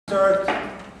Start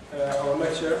our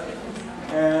lecture.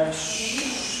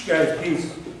 Guys,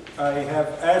 please. I have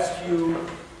asked you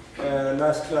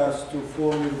last class to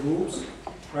form your groups,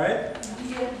 right?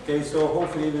 Okay, so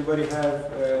hopefully everybody have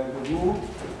the group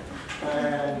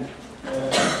and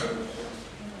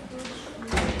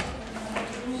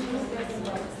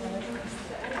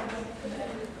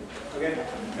okay,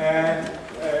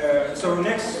 and so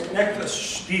next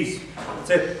please. That's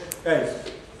it, guys.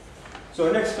 So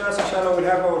next class, inshallah,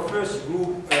 we'll have our first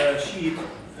group sheet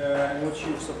in which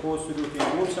you're supposed to do it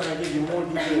in groups, and I'll give you more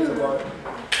details about it.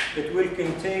 It will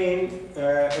contain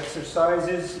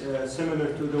exercises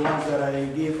similar to the ones that I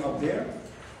gave up there,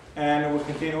 and it will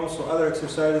contain also other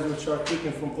exercises which are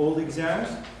taken from old exams.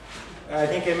 I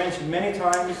think I mentioned many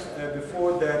times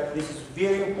before that this is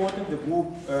very important. The group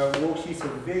worksheets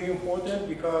are very important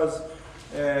because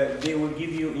they will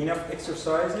give you enough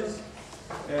exercises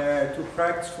to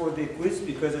practice for the quiz,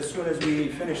 because as soon as we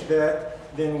finish that,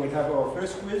 then we'll have our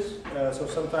first quiz. So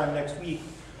sometime next week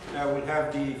we'll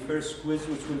have the first quiz,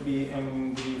 which will be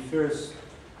in the first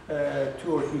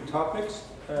 2 or 3 topics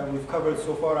we've covered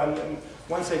so far.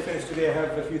 Once I finish today, I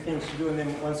have a few things to do, and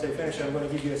then once I finish, I'm going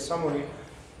to give you a summary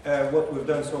what we've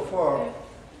done so far.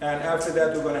 And after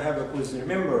that, we're going to have a quiz.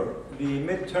 Remember, the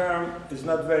midterm is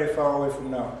not very far away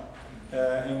from now.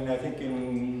 I think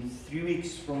in 3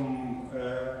 weeks from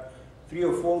 3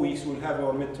 or 4 weeks, we'll have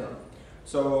our midterm.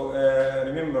 So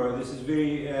remember, this is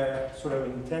very sort of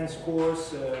intense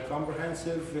course,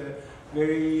 comprehensive,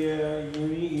 very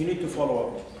you need to follow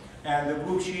up. And the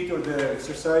group sheet or the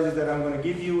exercises that I'm going to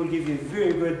give you will give you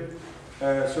very good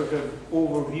sort of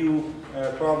overview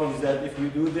problems that if you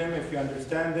do them, if you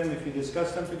understand them, if you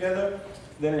discuss them together,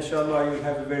 then inshallah you'll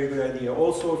have a very good idea.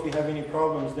 Also, if you have any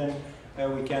problems, then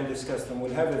we can discuss them.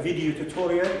 We'll have a video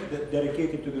tutorial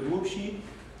dedicated to the group sheet,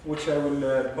 which I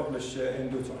will publish in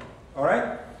due time. All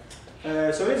right?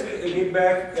 So let's get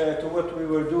back to what we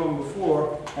were doing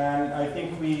before, and I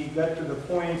think we got to the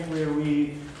point where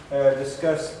we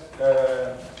discussed,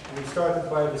 we started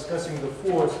by discussing the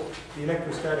force, the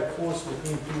electrostatic force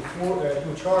between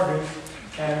two charges,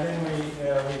 and then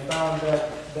we found that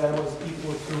that was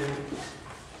equal to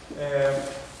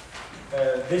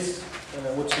this,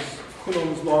 which is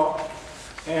Coulomb's law.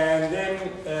 And then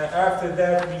after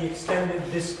that, we extended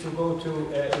this to go to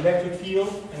electric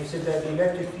field, and we said that the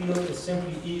electric field is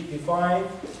simply defined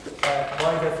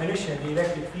by definition. The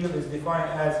electric field is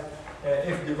defined as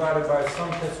F divided by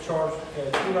some test charge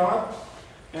Q0.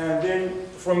 And then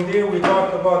from there, we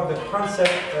talked about the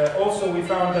concept. Also, we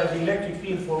found that the electric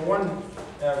field for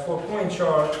point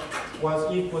charge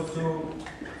was equal to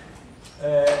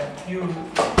Q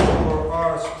over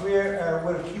R square,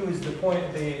 where Q is the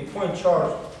point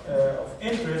charge of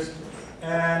interest,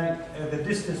 and the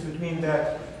distance between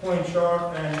that point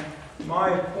charge and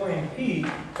my point P,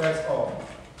 that's all.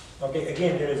 Okay,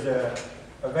 again, there is a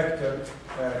vector,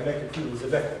 electric field is a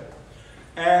vector.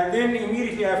 And then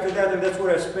immediately after that, and that's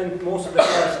where I spent most of the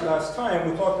class last time,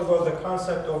 we talked about the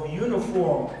concept of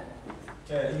uniform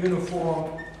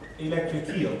electric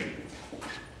field.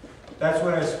 That's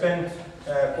where I spent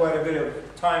quite a bit of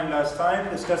time last time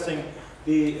discussing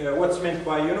what's meant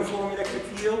by uniform electric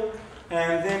field,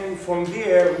 and then from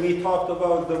there we talked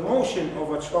about the motion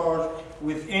of a charge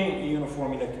within a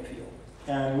uniform electric field,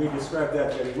 and we described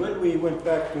that very well. We went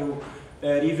back to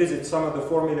revisit some of the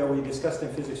formula we discussed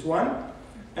in Physics 1,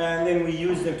 and then we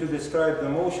used them to describe the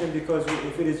motion, because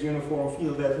if it is uniform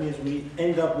field, that means we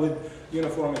end up with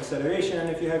uniform acceleration, and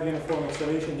if you have uniform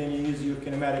acceleration, then you use your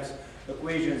kinematics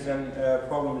equations, and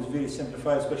problem is very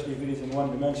simplified, especially if it is in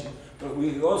 1 dimension. But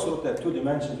we also looked at 2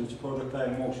 dimensions, which is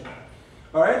projectile motion.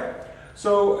 All right?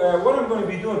 So what I'm going to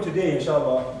be doing today,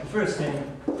 inshallah, the first thing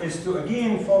is to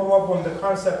again follow up on the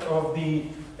concept of the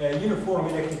uniform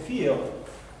electric field.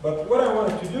 But what I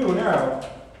wanted to do now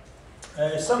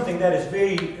is something that is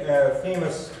very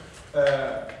famous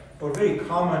or very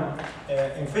common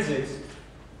in physics,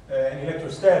 in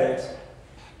electrostatics.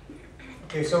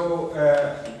 Okay, so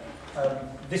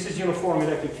this is uniform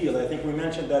electric field. I think we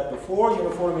mentioned that before.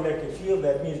 Uniform electric field,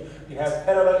 that means you have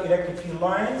parallel electric field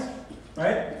lines,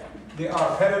 right? They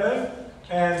are parallel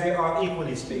and they are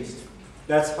equally spaced.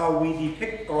 That's how we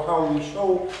depict or how we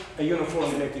show a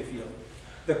uniform electric field.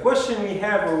 The question we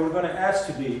have, or we're going to ask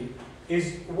today,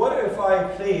 is what if I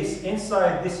place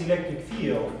inside this electric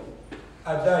field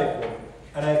a dipole?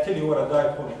 And I'll tell you what a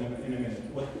dipole in a minute,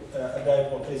 what a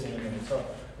dipole is in a minute. So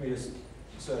let me just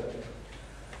insert it.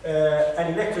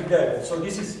 An electric dipole. So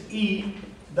this is E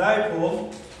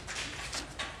dipole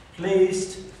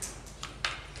placed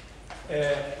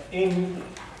in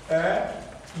a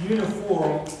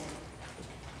uniform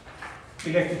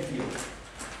electric field.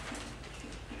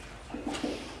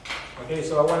 Okay,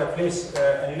 so I want to place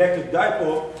an electric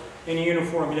dipole in a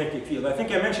uniform electric field. I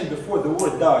think I mentioned before the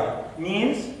word di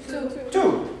means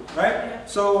two, right?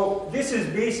 So this is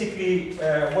basically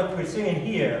what we're saying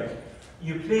here.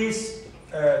 You place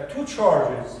two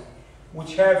charges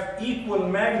which have equal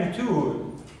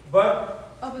magnitude,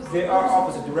 but they are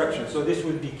opposite directions. So this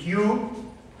would be Q.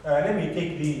 Let me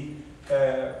take the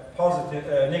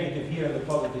negative here and the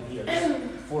positive here,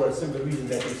 for a simple reason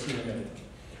that you'll see in a minute.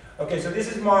 Okay, so this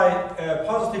is my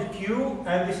positive Q,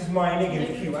 and this is my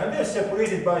negative Q, and they're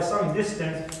separated by some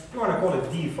distance. If you want to call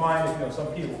it D, fine. If, you know, some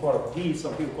people call it D,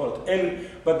 some people call it L,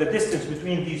 but the distance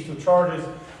between these two charges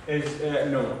is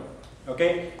known.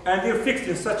 Okay, and they're fixed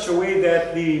in such a way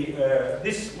that the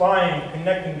this line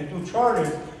connecting the two charges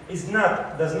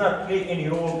does not play any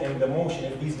role in the motion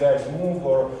if these guys move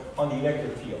or on the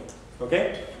electric field.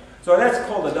 Okay, so that's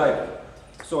called a dipole.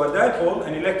 So a dipole,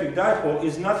 an electric dipole,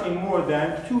 is nothing more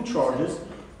than two charges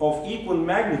of equal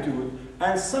magnitude,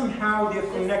 and somehow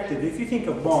they're connected. If you think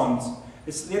of bonds,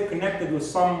 they're connected with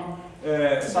somehow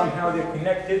they're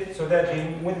connected so that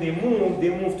when they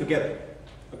move together.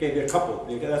 Okay, they're coupled.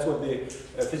 That's what the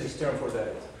physics term for that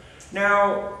is.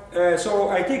 Now, so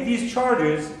I take these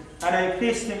charges and I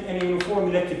place them in a uniform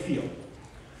electric field.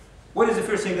 What is the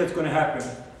first thing that's going to happen?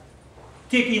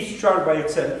 Take each charge by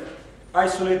itself,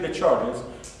 isolate the charges,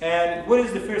 and what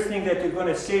is the first thing that you're going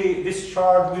to say? This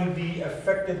charge will be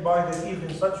affected by the field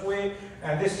in such way,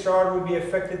 and this charge will be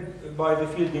affected by the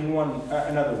field in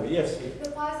another way. Yes? The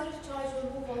positive charge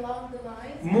will move along the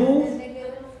line. Move. And the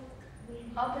negative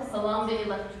opposite along the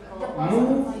electrical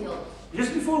move. field.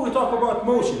 Just before we talk about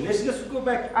motion, let's go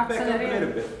back up a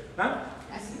little bit. Huh?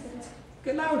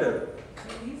 Get louder.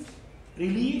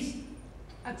 Release.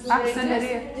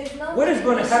 Accelerate. What is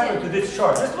going to happen to this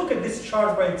charge? Let's look at this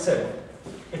charge by itself.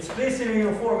 It's placed in a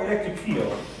uniform electric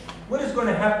field. What is going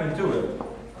to happen to it?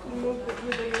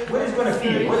 What is going to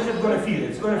feel? What is it going to feel?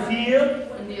 It's going to feel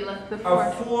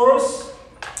a force,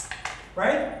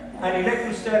 right? An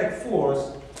electrostatic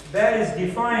force that is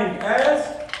defined as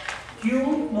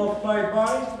Q multiplied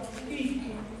by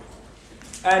E.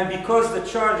 And because the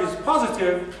charge is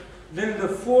positive, then the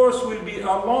force will be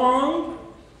along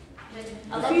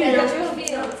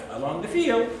the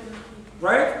field,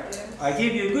 right? I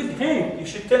gave you a good hint. You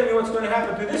should tell me what's going to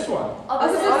happen to this one.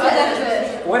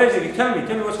 What is it? You tell me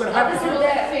what's going to happen to it.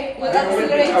 There will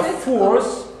be a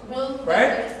force,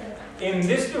 right? In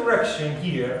this direction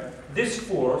here, this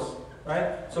force,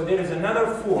 right? So there is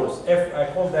another force, F,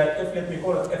 I call that F, let me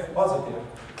call it F positive,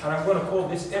 and I'm going to call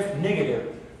this F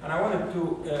negative. And I wanted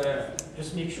to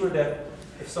just make sure that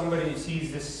if somebody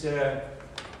sees this,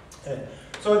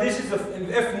 so this is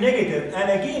F negative, and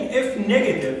again, F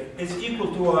negative is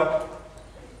equal to a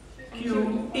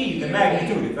QE, the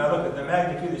magnitude. If I look at the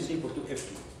magnitude, is equal to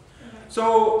F2.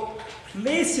 So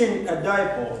placing a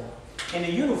dipole in a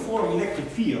uniform electric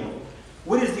field,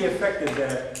 what is the effect of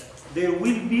that? There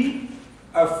will be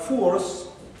a force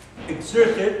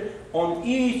exerted on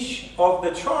each of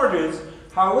the charges.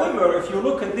 However, if you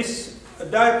look at this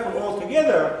dipole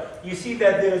altogether, you see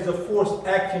that there is a force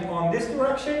acting on this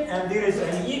direction, and there is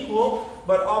an equal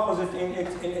but opposite in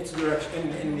its direction,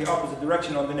 in the opposite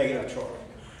direction on the negative charge.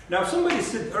 Now, somebody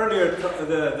said earlier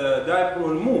the dipole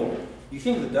will move. You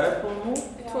think the dipole will move?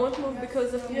 It won't move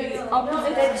because of the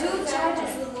opposite. The two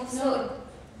charges will move. So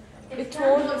it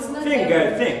won't. Think,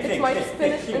 guys,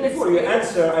 think. Before you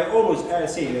answer, I always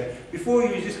say that before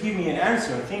you just give me an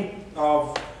answer, think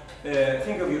of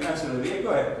your answer.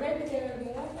 Go ahead. maybe they will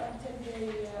move until they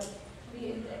be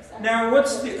in the x-axis. Now,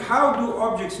 how do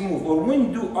objects move, or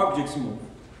when do objects move?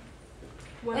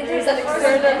 When Like there's there's an a force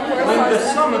external there. force. When the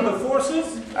sum of the forces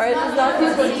is not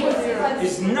equal to 0.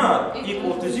 is not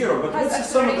equal to 0. But what's the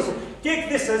sum of the take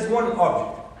this as one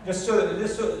object, just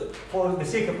for the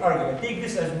sake of argument. Take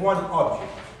this as one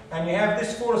object, and you have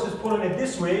this force is pulling it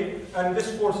this way, and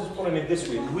this force is pulling it this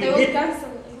way. Will it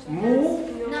move?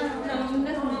 No.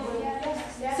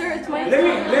 Sir, it might.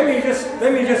 Let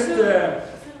me just.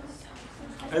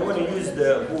 I want to use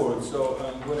the board, so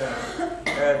I'm going to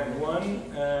add one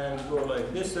and go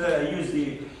like this. So that I use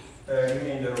the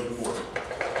remainder of the board.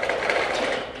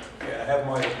 Yeah, I have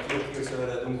my look here so that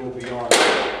I don't go beyond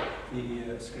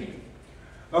the screen.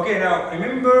 Okay, now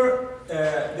remember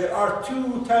there are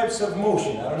two types of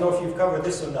motion. I don't know if you've covered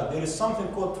this or not. There is something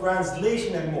called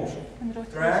translational motion.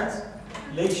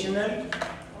 Translational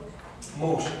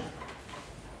motion.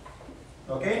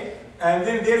 Okay? And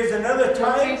then there is another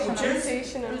type which is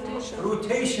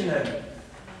rotational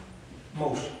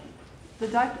motion. The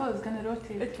dipole is going to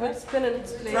rotate. It will spin in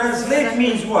its place. Translate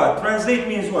means what? Translate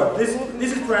means what? This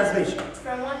is translation.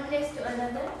 From one place to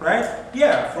another. Right?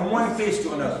 Yeah, from one place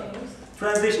to another.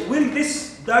 Translation. Will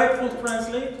this dipole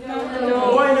translate?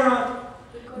 No. Why not?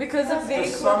 Because of The the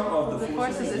sum of the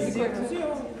forces is equal to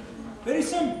 0. Very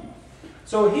simple.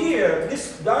 So here,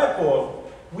 this dipole,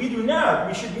 we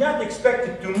should not expect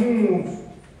it to move,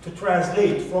 to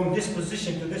translate from this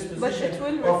position to this But position, it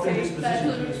will or from this rotate. position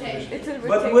to this position. It will rotate.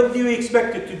 But what do you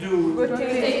expect it to do?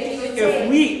 Rotate. If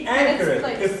we anchor its it,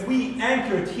 place. if we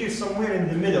anchor it here somewhere in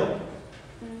the middle,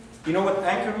 you know what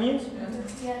anchor means?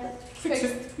 Yes. Fix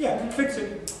it. Yeah, fix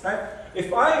it. Right?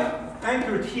 If I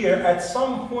anchor it here at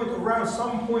some point around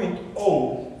some point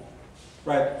O,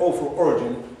 right? O for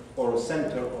origin or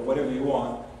center or whatever you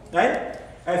want, right?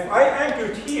 If I anchor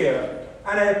it here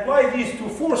and I apply these two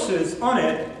forces on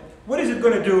it, what is it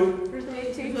going to do?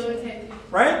 Rotate.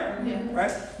 Right? Yeah.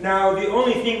 Right? Now, the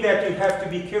only thing that you have to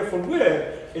be careful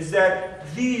with is that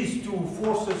these two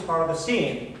forces are the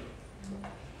same.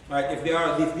 Right?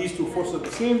 If these two forces are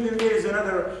the same, then there is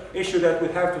another issue that we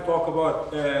have to talk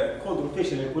about called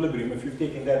rotational equilibrium, if you've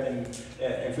taken that in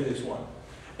physics 1.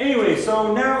 Anyway,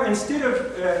 so now instead of,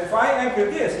 if I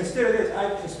anchor this, instead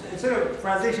of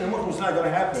translation, the motion is not going to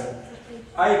happen.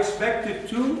 I expect it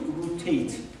to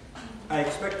rotate. I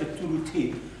expect it to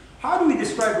rotate. How do we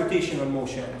describe rotational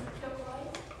motion?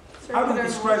 How do we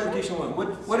describe rotational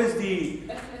motion? What is the...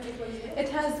 It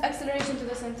has acceleration to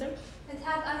the center.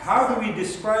 How do we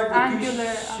describe Angular,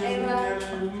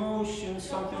 rotational motion?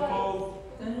 Something called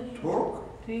torque?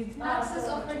 Axis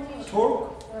of rotation.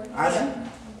 Torque? Azim?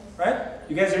 Right?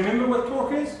 You guys remember what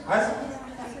torque is? Azim?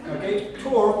 Okay,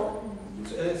 torque,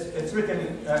 it's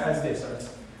written as this.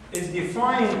 Is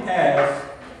defined as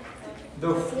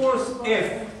the force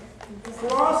F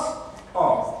plus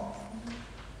R.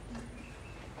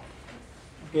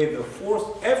 Okay, the force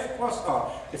F plus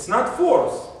R. It's not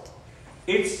force.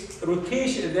 It's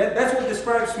rotation. That's what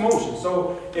describes motion.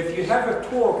 So if you have a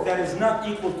torque that is not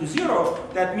equal to 0,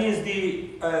 that means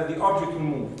the object will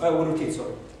move. Will rotate.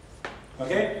 Sorry.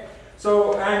 Okay.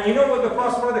 So and you know what the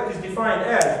cross product is defined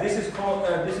as? This is called.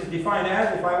 This is defined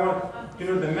as, if I want to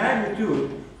know the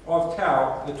magnitude of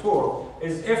tau, the torque,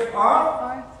 is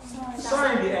Fr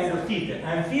sine the angle theta.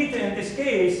 And theta in this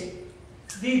case,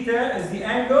 theta is the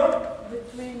angle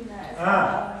Between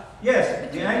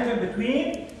yes, the angle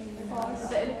between the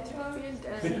electric field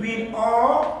and between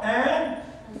R and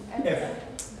F,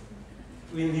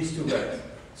 between these two guys.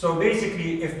 So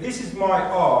basically, if this is my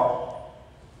R,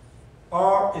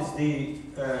 R is the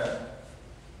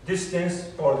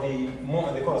distance, or the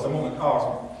moment, they call it the moment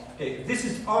R. Okay, if this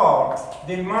is R,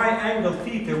 then my angle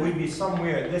theta will be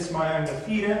somewhere, this is my angle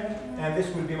theta, and this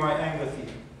will be my angle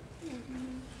theta.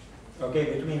 Okay,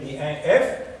 between the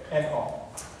F and R.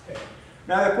 Okay.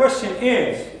 Now the question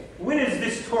is, when is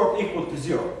this torque equal to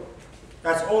 0?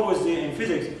 That's always in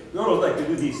physics. We always like to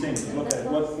do these things. We look at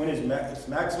when is its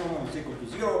maximum, when it's equal to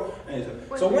 0.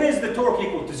 So when is the torque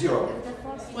equal to 0?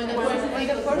 When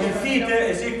When theta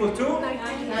is equal to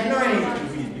 90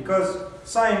 degrees, because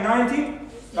sine 90,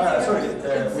 when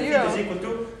theta is equal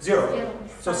to 0.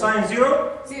 So sine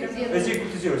 0 is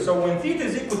equal to 0. So when theta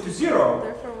is equal to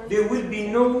 0, there will be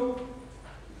no,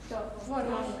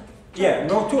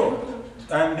 no torque.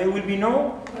 And there will be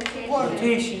no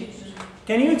rotation.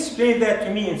 Can you explain that to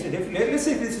me? And say, let's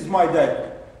say this is my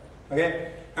dipole,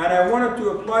 okay? And I wanted to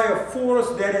apply a force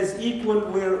that is equal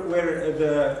where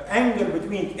the angle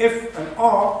between F and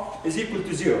R is equal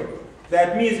to 0.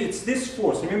 That means it's this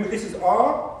force. Remember, this is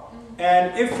R,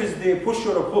 and F is the push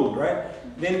or a pull, right?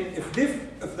 Then if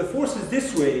the force is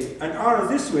this way and R is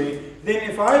this way, then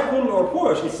if I pull or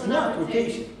push, it's not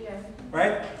rotation.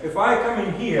 Right? If I come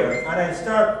in here and I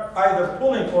start either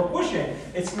pulling or pushing,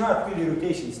 it's not really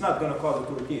rotation. It's not going to cause it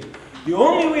to rotate. The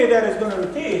only way that is going to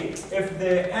rotate if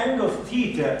the angle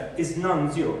theta is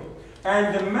non-zero.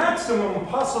 And the maximum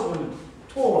possible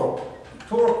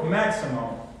torque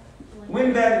maximum, when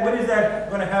is that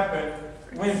going to happen?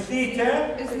 When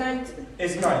theta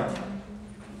is 90.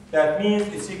 That means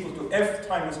it's equal to F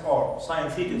times R. Sine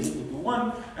theta is equal to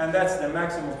 1, and that's the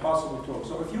maximum possible torque.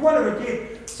 So if you want to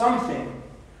rotate something,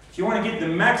 if you want to get the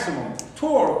maximum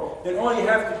torque, then all you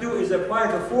have to do is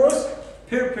apply the force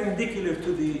perpendicular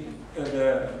to the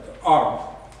arm.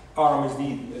 Arm is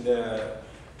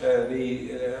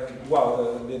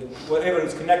whatever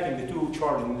is connecting the two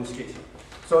charges in this case.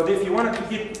 So if you wanted to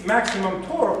get maximum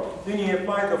torque, then you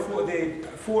apply the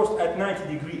force at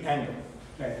 90-degree angle.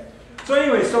 Okay. So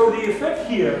anyway, so the effect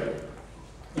here,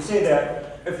 we say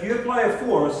that if you apply a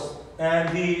force and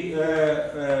the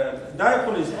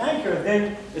dipole is anchored,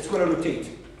 then it's going to rotate.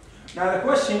 Now the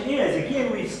question is,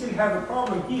 again, we still have a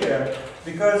problem here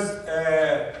because,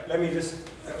 let me just,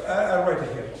 I'll write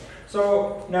it here.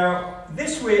 So now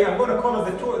this way I'm going to call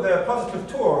it the positive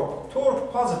torque.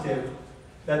 Torque positive,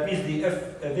 that means the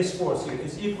F, this force here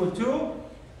is equal to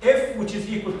F, which is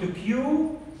equal to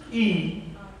Q E,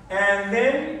 and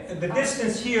then the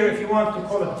distance here, if you want to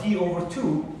call it D over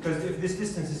 2, because if this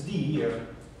distance is D here,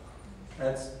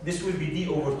 this will be D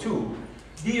over 2.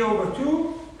 D over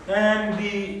 2, and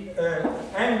the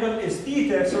angle is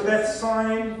theta, so that's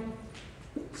sine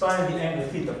the angle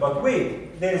theta. But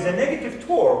wait, there is a negative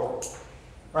torque,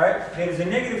 right? There is a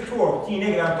negative torque, T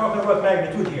negative. I'm talking about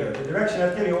magnitude here. The direction,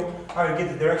 I'll tell you how to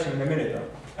get the direction in a minute.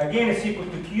 Again, it's equal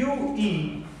to Q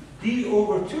E D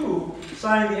over 2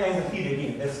 sine the angle theta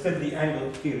again. That's still the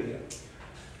angle theta there.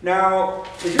 Now,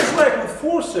 it's just like with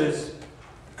forces,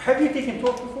 have you taken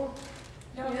torque before?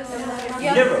 Yes.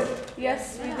 Never.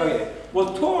 Yes. Okay.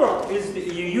 Well, torque is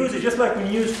you use it just like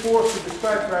when you use force to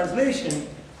describe translation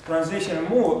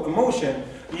and motion.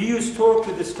 You use torque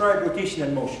to describe rotation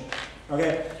and motion.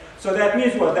 Okay. So that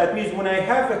means what? That means when I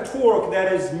have a torque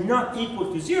that is not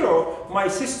equal to 0, my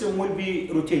system will be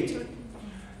rotating.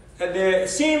 The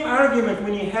same argument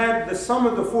when you had the sum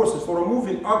of the forces for a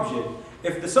moving object.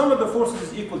 If the sum of the forces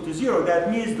is equal to 0,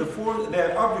 that means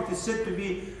the object is said to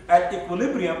be at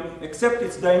equilibrium, except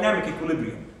it's dynamic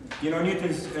equilibrium. You know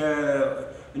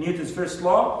Newton's first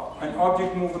law: an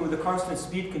object moving with a constant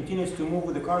speed continues to move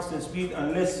with a constant speed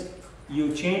unless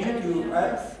you change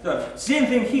it. Same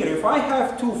thing here. If I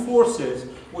have two forces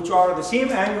which are the same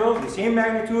angle, the same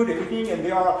magnitude, everything, and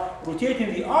they are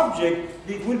rotating the object,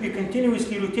 they will be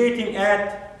continuously rotating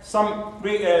at some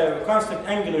constant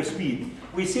angular speed.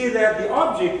 We say that the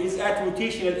object is at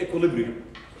rotational equilibrium.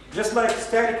 Just like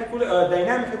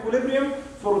dynamic equilibrium,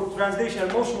 for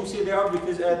translational motion, we say the object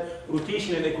is at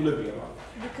rotational equilibrium.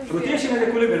 Rotational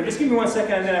equilibrium, just give me 1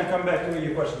 second and then I'll come back to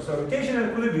your question. So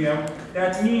rotational equilibrium,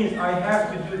 that means I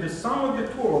have to do the sum of the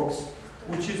torques,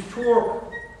 which is torque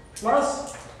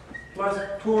plus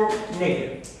torque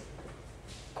negative.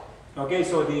 Okay,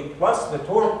 so the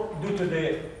torque due to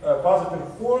the positive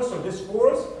force, or this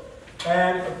force,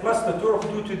 and plus the torque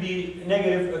due to the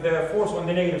force on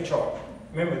the negative charge.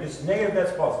 Remember, this is negative,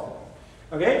 that's positive.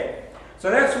 Okay? So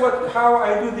that's how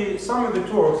I do the sum of the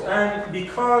torques, and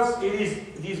because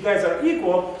these guys are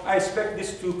equal, I expect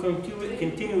this to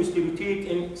continuously rotate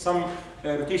in some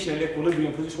rotational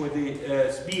equilibrium position where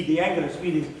the angular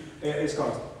speed is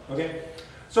constant. Okay?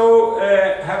 So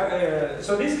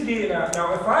so this is the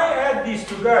now if I add these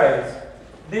two guys,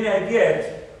 then I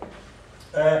get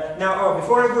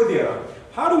before I go there,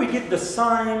 how do we get the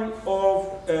sign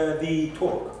of the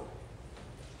torque?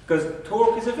 Because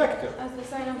torque is a vector. As the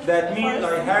sign of That means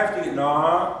I have to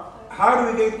how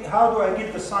do I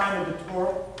get the sign of the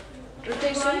torque?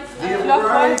 rotation.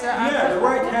 The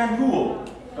right hand rule.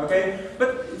 Okay,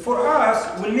 but for us,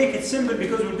 we'll make it simple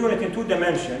because we're doing it in 2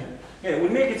 dimensions. Yeah,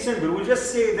 we'll make it simple. We'll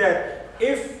just say that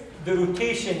if the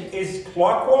rotation is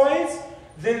clockwise,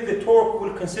 then the torque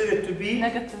will consider it to be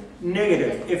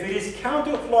negative. If it is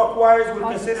counterclockwise, we'll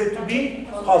consider it to be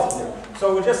positive.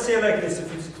 So we'll just say like this: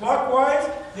 if it's clockwise,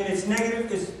 then it's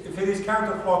negative. If it is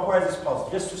counterclockwise, it's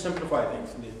positive. Just to simplify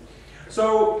things.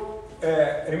 So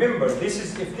remember, if this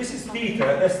is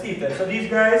theta, that's theta. So these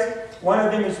guys, one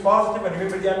of them is positive, and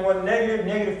remember the other one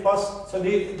negative, plus. So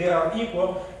they are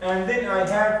equal. And then I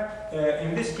have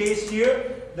in this case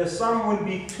here, the sum will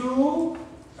be 2.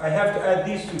 I have to add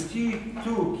these to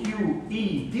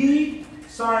T2QED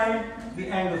sine the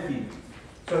angle theta.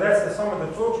 So that's the sum of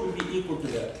the torques will be equal to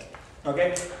that.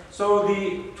 Okay? So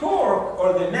the torque,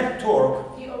 or the net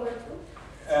torque, T over 2.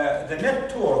 the net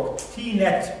torque, T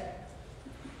net,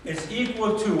 is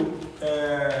equal to,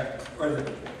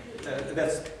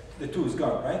 that's, the 2 is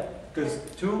gone, right? Because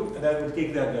 2, and that will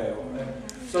take that guy over. Right?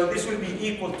 So this will be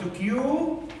equal to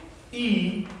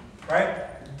QE, right?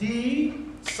 D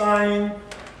sine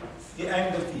the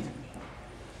angle theta.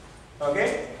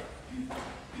 Okay?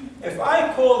 If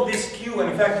I call this Q,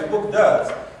 and in fact the book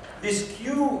does, this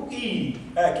QD,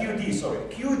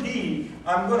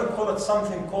 I'm going to call it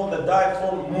something called the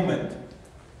dipole moment.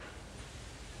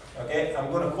 Okay?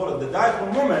 I'm going to call it the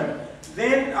dipole moment.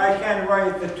 Then I can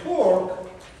write the torque.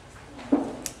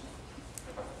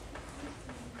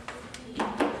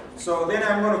 So then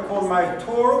I'm going to call my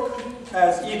torque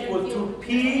as equal to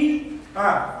P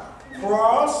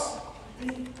cross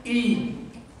E.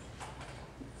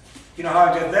 You know how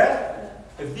I get that?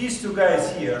 If these two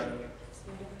guys here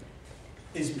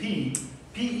is P,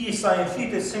 PE sine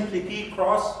theta is simply P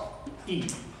cross E.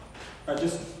 I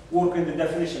just work in the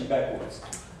definition backwards.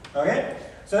 Okay?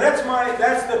 So that's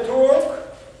the torque.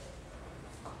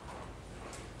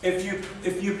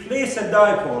 If you place a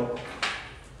dipole,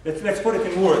 let's put it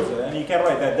in words, and you can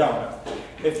write that down.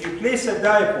 if you place a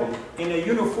dipole in a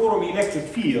uniform electric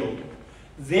field,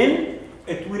 then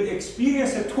it will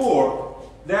experience a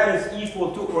torque that is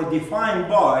equal to or defined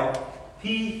by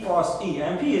P cross E.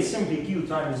 And P is simply Q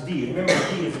times D. Remember,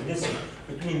 P is the distance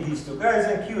between these two guys,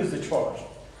 and Q is the charge.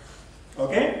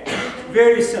 Okay?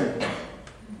 Very simple.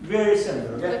 Very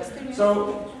simple. Okay?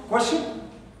 So, question?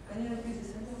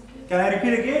 Can I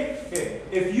repeat again? Okay.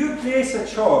 If you place a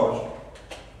charge,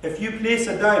 if you place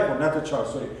a dipole, not a charge,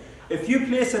 sorry. If you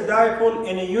place a dipole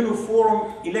in a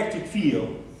uniform electric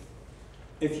field,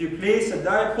 if you place a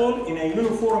dipole in a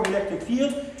uniform electric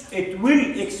field, it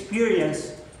will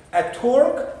experience a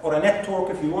torque, or a net torque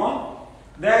if you want,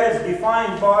 that is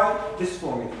defined by this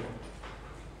formula.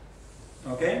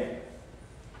 Okay?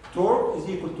 Torque is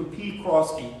equal to P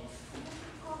cross E.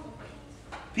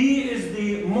 P is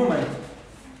the moment.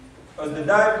 The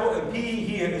dipole, P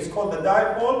here is called the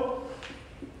dipole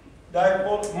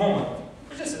moment.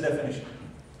 It's just a definition,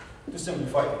 to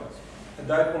simplify it. The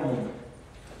dipole moment.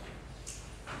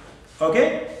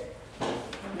 Okay?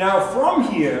 Now from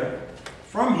here,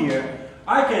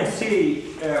 I can see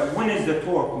when is the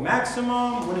torque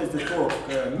maximum, when is the torque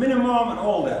minimum, and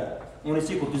all that. When it's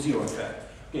equal to 0, in fact.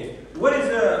 Okay. What is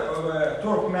the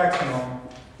torque maximum?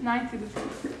 90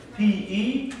 degrees.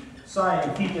 PE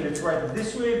sine theta, let's write it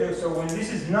this way. So when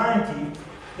this is 90,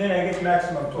 then I get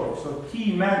maximum torque. So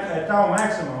tau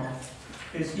maximum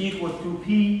is equal to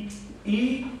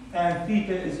PE, and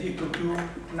theta is equal to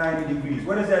 90 degrees.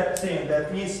 What is that saying?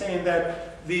 That means saying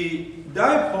that the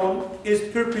dipole is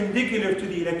perpendicular to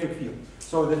the electric field.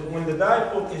 So that when the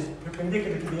dipole is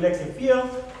perpendicular to the electric field,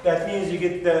 that means you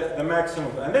get the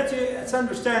maximum. And that's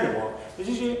understandable. It's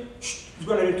usually it's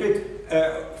going to rotate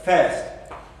fast.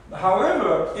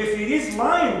 However, if it is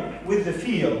lined with the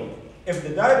field, if the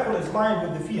dipole is lined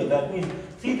with the field, that means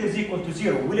theta is equal to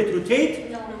 0. Will it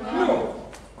rotate? No.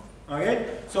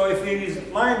 Okay? So if it is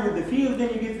lined with the field, then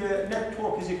you get the net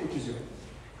torque is equal to 0.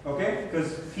 Okay?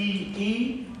 Because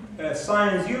PE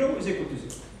sine 0 is equal to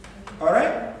 0.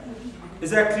 Alright? Is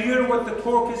that clear what the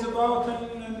torque is about?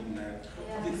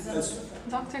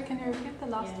 Doctor, can you repeat the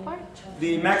last part?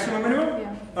 The maximum minimum?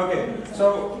 Yeah. Okay.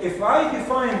 So if I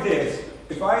define this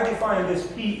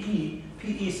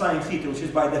PE sine theta, which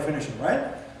is by definition,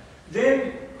 right?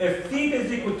 Then if theta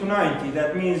is equal to 90,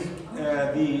 that means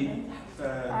the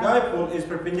dipole is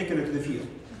perpendicular to the field,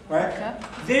 right? Okay.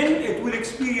 Then it will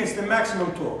experience the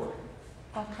maximum torque.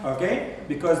 Okay?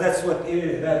 Because that's what it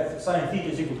is, that sine theta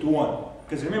is equal to 1.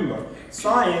 Because remember,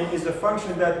 sine is a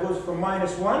function that goes from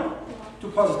 -1 to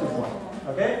 +1.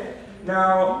 Okay?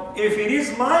 Now, if it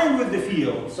is lined with the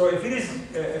field, so if it is,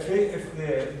 if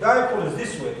the dipole is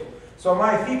this way, so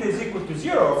my theta is equal to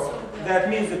 0, that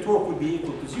means the torque would be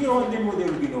equal to 0, and then there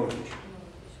will be no rotation.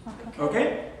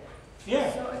 Okay?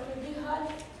 Yeah. So it will be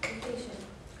half rotation.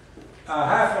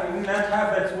 Half and not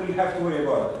half, that we'll have to worry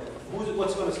about.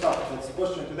 What's going to stop? That's the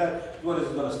question to that. What is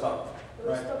going to stop? It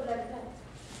will Right? stop like that.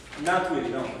 Not really,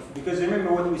 no. Because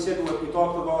remember what we said, what we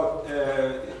talked about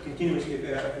continuous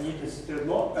Newton's third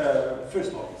law,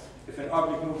 first law. If an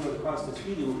object moves with a constant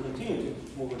speed, it will continue to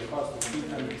move with a constant speed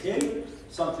until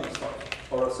something stops,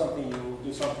 or something you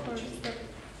do something to change.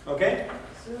 Okay?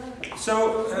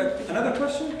 So another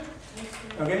question?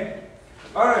 Okay.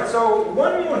 All right. So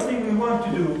one more thing we want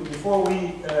to do before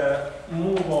we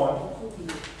move on.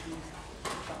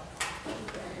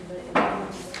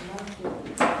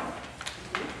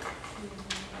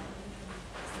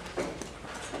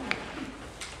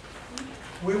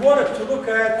 We wanted to look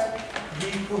at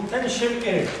the potential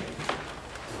energy.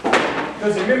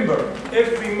 Because remember,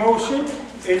 every motion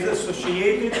is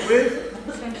associated with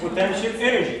potential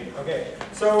energy. Okay.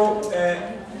 So,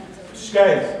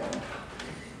 guys,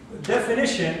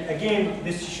 definition, again,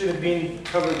 this should have been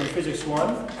covered in Physics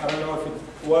 1. I don't know if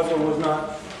it was or was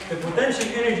not. The potential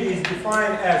energy is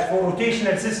defined as, for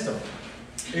rotational system,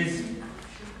 is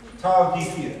tau d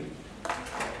theta.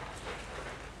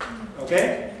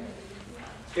 Okay?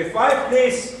 If I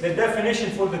place the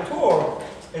definition for the torque,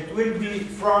 it will be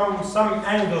from some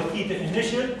angle theta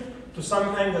initial to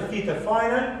some angle theta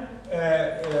final.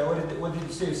 What did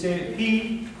you say? Say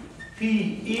P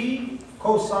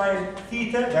cosine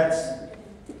theta, that's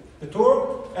the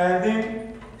torque, and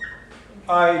then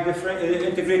I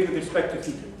integrate with respect to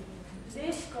theta.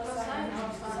 This cosine or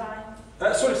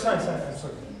sine? Sorry, sine, I'm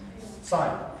sorry.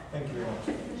 Sine, thank you very much.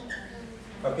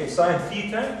 Okay, sine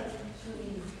theta.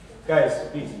 Guys,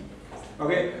 please.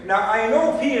 Okay, now I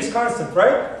know P is constant,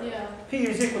 right? Yeah. P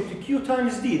is equal to Q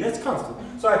times D, that's constant.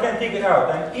 So I can take it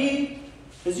out. And E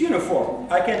is uniform.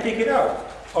 I can take it out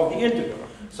of the integral.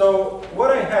 So what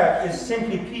I have is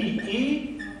simply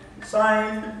PE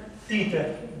sine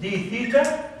theta d theta,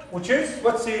 which is,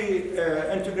 what's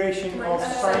the integration of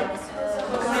sine?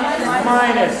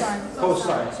 Minus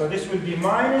cosine. So this will be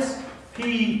minus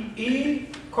PE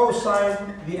cosine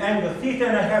the angle theta,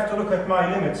 and I have to look at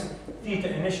my limits,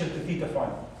 theta initial to theta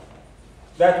final.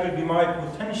 That will be my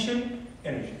potential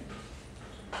energy.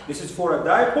 This is for a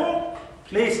dipole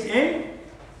placed in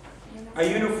a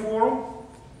uniform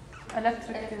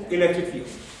electric field,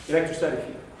 electrostatic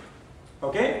field.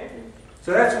 Okay?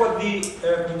 So that's what the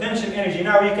potential energy.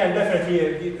 Now you can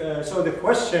definitely, so the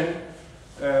question,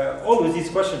 always these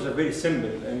questions are very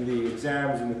simple in the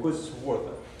exams and the quizzes and so forth.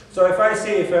 So if I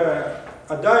say if a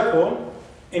dipole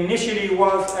initially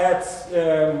was at,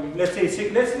 let's say,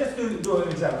 let's do an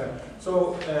example.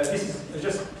 So this is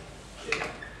just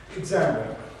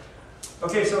example.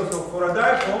 Okay, so for a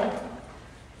dipole,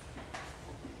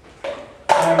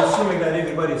 I'm assuming that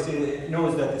everybody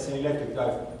knows that it's an electric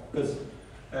dipole, because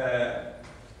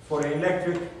for an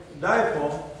electric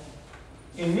dipole,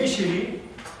 initially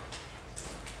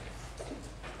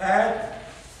at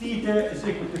theta is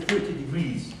equal to 30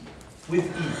 degrees with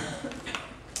E.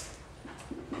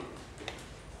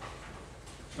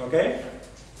 Okay?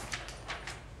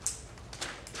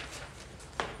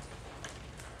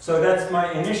 So that's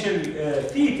my initial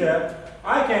theta.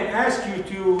 I can ask you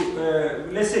to,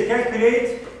 let's say,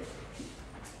 calculate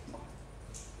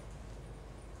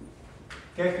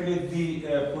the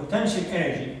potential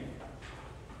energy.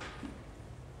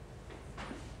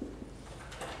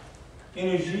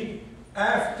 Energy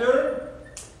after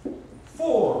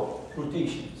 4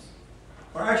 rotations,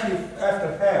 or actually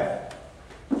after half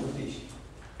rotation.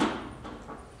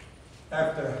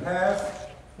 After half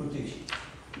rotation.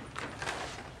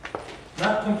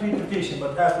 Not complete rotation,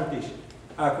 but half rotation.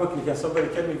 Quickly, can somebody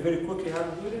tell me very quickly how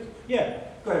to do it? Yeah,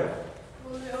 go ahead.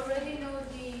 Well, we already know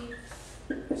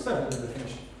Start with the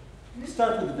definition.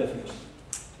 Start with the definition.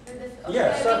 the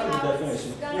Yeah, start with the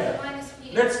definition.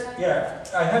 Yeah.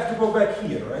 I have to go back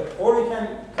here, right? Or you can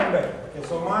come back. Okay,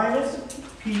 so minus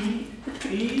P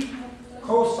E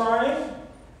cosine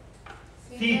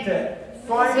theta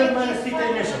final minus theta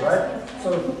initial, right?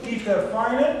 So theta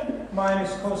final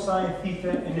minus cosine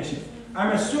theta initial.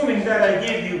 I'm assuming that I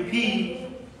gave you P,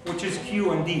 which is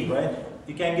Q and D, right?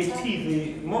 You can get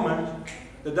T, the moment,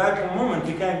 the dipole moment,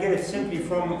 you can get it simply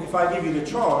from, if I give you the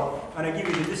charge and I give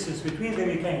you the distance between them,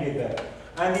 you can get that.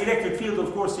 And the electric field,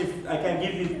 of course, if I can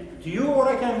give it to you, or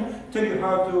I can tell you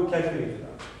how to calculate it.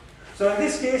 So in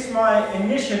this case, my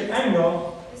initial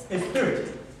angle is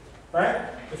 30,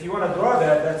 right? If you want to draw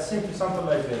that, that's simply something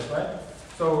like this, right?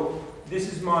 So this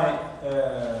is my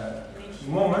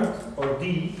moment, or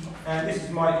D, and this is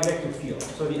my electric field.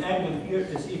 So the angle here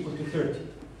is equal to 30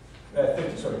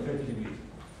 degrees.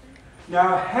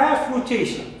 Now, half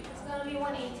rotation. It's going to be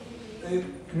 180 degrees.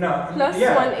 No. Plus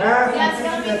Yeah, 180. half Yeah, it's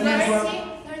rotation, going that to means be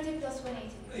what? 30 plus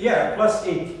 180. Yeah, plus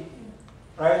 80.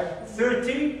 Right?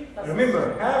 30,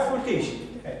 remember, half rotation.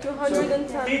 Okay. 210.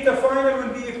 So theta final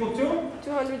will be equal to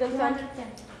 210.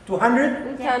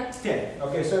 210.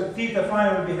 Okay, so theta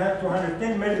final will be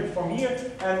 210 measured from here,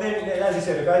 and then, as I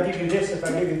said, if I give you this, if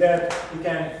I give you that, you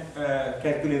can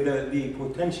calculate the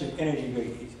potential energy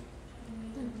very easily.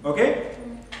 Okay?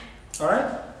 All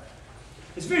right?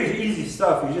 It's very easy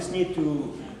stuff. You just need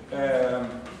to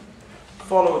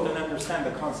follow it and understand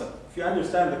the concept. If you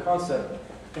understand the concept,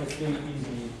 then it's very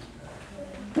easy.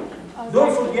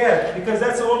 Don't forget, because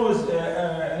that's always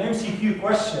an MCQ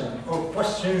question, or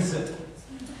questions,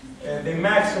 the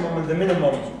maximum and the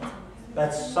minimum.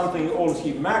 That's something you always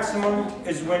keep. Maximum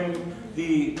is when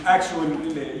the actual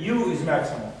U is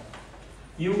maximum.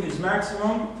 U is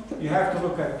maximum. You have to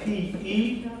look at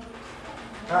PE,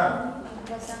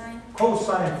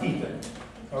 cosine theta.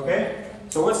 Okay?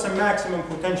 So what's the maximum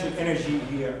potential energy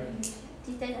here?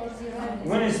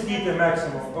 When is theta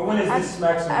maximum? Or when is this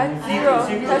maximum? At Theta 0. is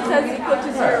equal That to- has equal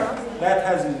to 0. That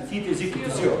has theta is equal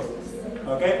to 0.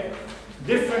 Okay?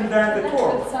 Different than the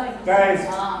torque. Guys,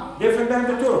 different than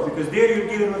the torque, because there you're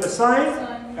dealing with a sine,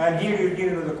 and here you're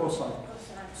dealing with a cosine.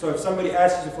 So if somebody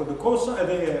asks you for the cosine,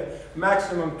 the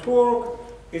maximum torque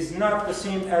is not the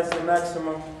same as the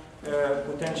maximum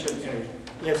potential energy.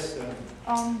 Yes?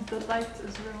 The light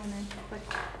is ruining. Like,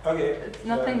 Okay.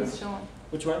 nothing is showing.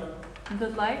 Which one? The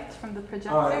light from the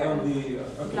projector. On is the,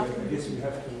 okay, I blocking. guess we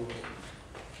have to.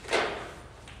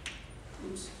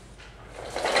 Oops.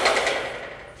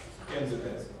 Ends of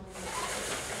that.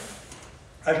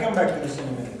 I'll come back to this in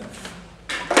a minute then.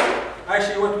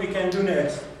 Actually, what we can do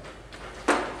next.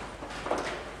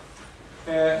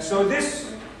 So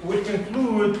this will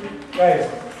conclude, guys.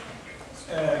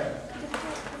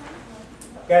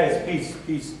 Guys,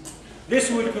 please. This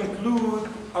will conclude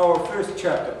our first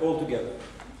chapter altogether.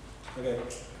 Okay.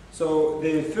 So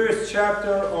the first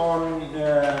chapter on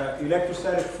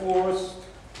electrostatic force,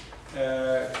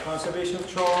 conservation of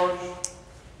charge,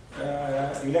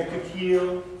 electric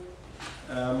field,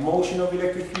 motion of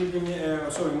electric field,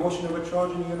 motion of a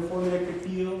charge in a uniform electric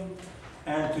field,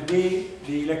 and today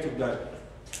the electric dipole.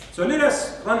 So let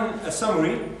us run a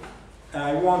summary.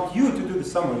 I want you to do the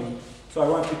summary. So I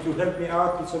want you to help me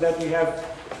out so that we have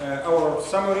our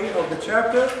summary of the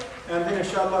chapter, and then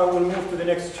inshallah we'll move to the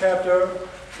next chapter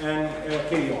and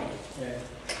carry on.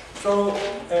 So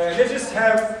let's just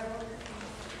have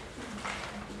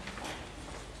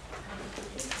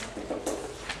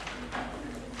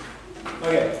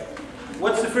okay.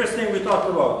 What's the first thing we talked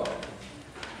about?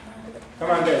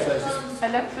 Come on, guys.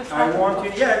 I want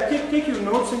you. Yeah, take your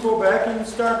notes and go back and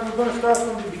start. We're going to start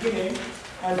from the beginning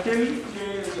until.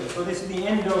 So this is the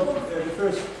end of the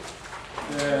first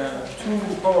two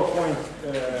PowerPoint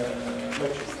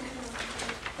lectures.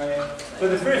 So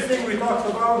the first thing we talked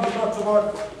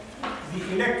about the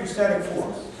electrostatic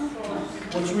force,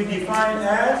 which we define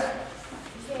as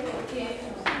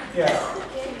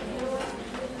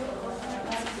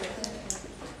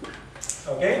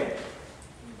Okay.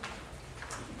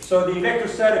 So the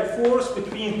electrostatic force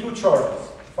between two charges.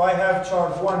 If I have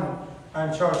charge 1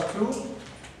 and charge 2,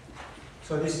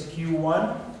 so this is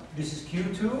Q1, this is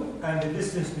Q2, and the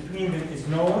distance between them is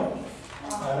known.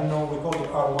 I don't know, we call it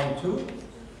R12.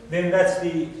 Then that's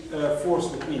the force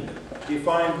between them,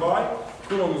 defined by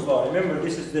Coulomb's law. Remember,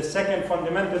 this is the second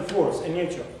fundamental force in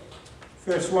nature.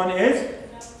 First one is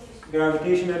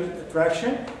gravitational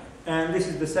attraction, and this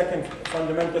is the second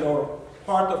fundamental, or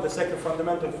part of the second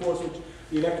fundamental force, which is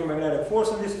the electromagnetic force,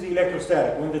 and this is the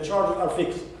electrostatic, when the charges are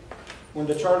fixed. When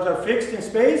the charges are fixed in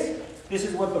space, this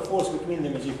is what the force between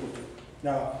them is equal to.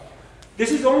 Now,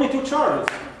 this is only two charges.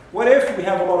 What if we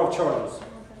have a lot of charges?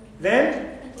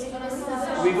 Then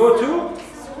we go to,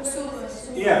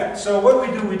 so what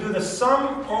we do the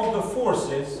sum of the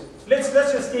forces. Let's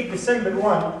just take the simple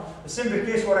one, the simple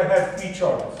case where I have 3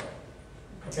 charges.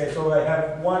 Okay, so I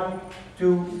have 1,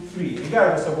 2, 3,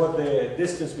 regardless of what the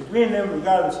distance between them,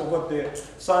 regardless of what the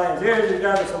sign is,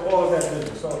 regardless of all of that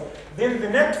business. So then the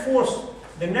net force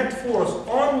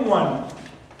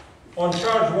on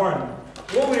charge 1,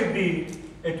 what will it be?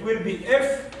 It will be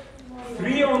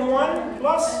F3 on 1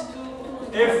 plus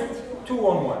F2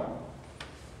 on 1.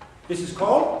 This is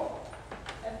called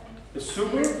the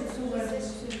superposition.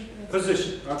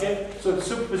 Okay, so the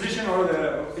superposition, or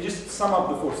just sum up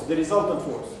the force, the resultant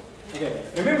force. Okay,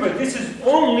 remember this is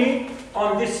only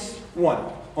on this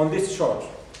one, on this charge.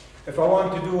 If I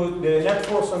want to do the net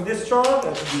force on this charge,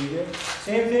 that would be the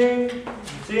same thing.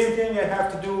 I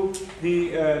have to do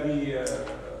the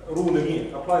rule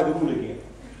again, apply the rule again.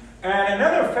 And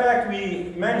another fact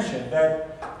we mentioned,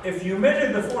 that if you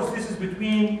measure the force, this is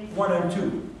between 1 and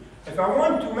 2. If I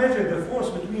want to measure the force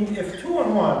between F2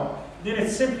 and 1, then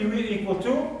it's simply equal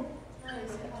to,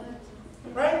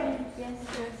 right? Yes.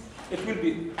 It will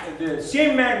be the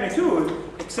same magnitude,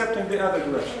 except in the other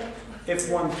direction.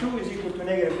 F12 is equal to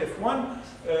negative F1,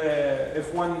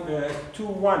 F2,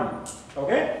 1.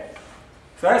 Okay?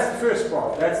 So that's the first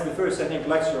part. That's the first, I think,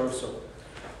 lecture or so.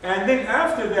 And then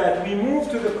after that, we move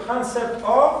to the concept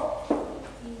of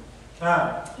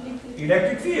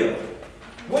electric field.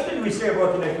 What did we say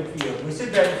about electric field? We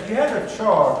said that if you have a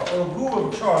charge or a group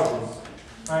of charges,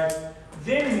 right,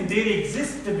 then there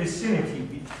exists a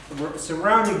vicinity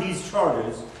surrounding these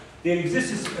charges. There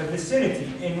exists a vicinity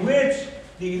in which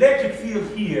the electric field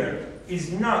here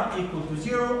is not equal to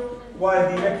 0, while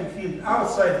the electric field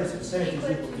outside this vicinity is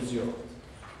equal to 0.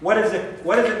 What is the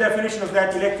definition of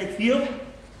that electric field?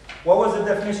 What was the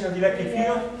definition of the electric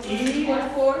field? E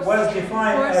was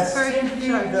defined as simply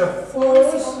the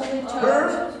force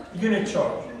per unit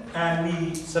charge. And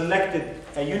we selected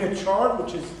a unit charge,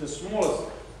 which is the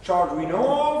smallest charge we know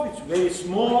of. It's very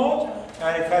small,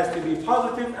 and it has to be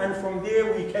positive. And from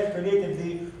there, we calculated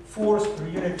the force per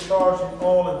unit charge in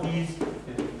all of these.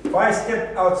 If I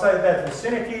step outside that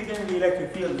vicinity, then the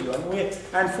electric field is 0.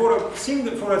 And for a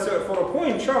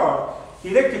point charge, the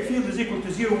electric field is equal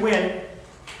to 0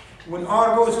 when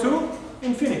R goes to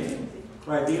infinity.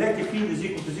 Right? The electric field is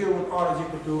equal to 0 when R is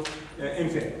equal to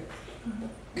infinity.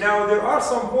 Now, there are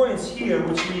some points here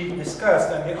which we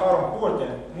discussed, and they are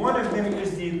important. One of them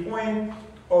is the point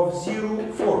of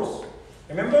 0 force.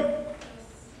 Remember?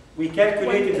 We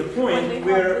calculated the point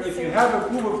where if you have a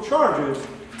group of charges,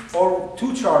 or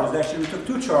 2 charges, actually we took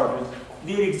 2 charges,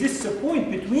 there exists a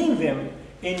point between them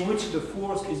in which the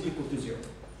force is equal to 0.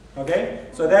 Okay,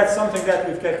 so that's something that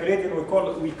we've calculated.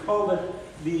 We call it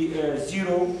the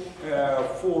zero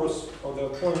force, or the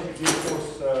point zero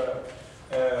force,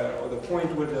 or the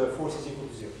point where the force is equal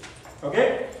to 0.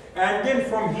 Okay, and then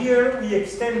from here we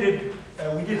extended.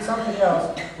 We did something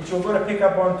else, which we're going to pick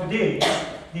up on today.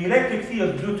 The electric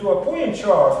field due to a point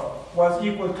charge was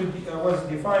equal to was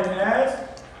defined as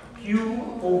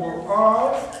Q over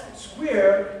R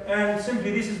squared, and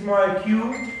simply this is my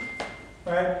Q,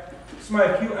 right? This is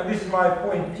my Q, and this is my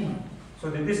point T.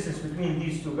 So the distance between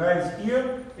these two guys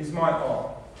here is my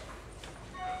R.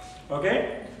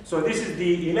 Okay? So this is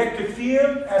the electric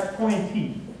field at point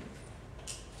P.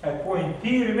 At point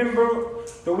P, remember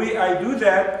the way I do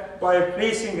that by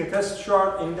placing a test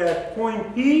charge in that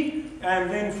point P,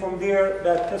 and then from there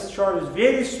that test charge is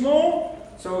very small.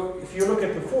 So if you look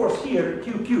at the force here,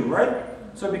 QQ, right?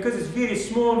 So because it's very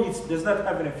small, it does not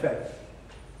have an effect.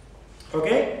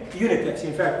 Okay? Unit, actually,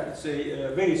 in fact, it's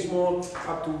a very small,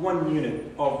 up to 1 unit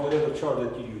of whatever charge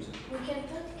that you're using. We can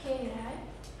put K,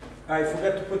 right? I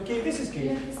forgot to put K. This is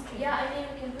K. Yeah, I mean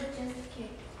we can put just K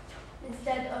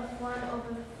instead of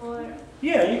 1/4.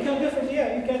 Yeah, you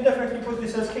can definitely put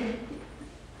this as K.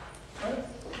 Right?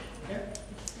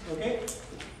 Yeah. Okay.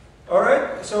 All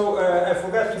right. So I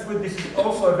forgot to put this is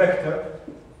also a vector.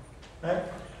 Right?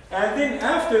 And then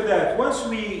after that, once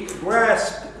we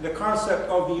grasped the concept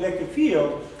of the electric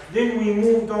field, then we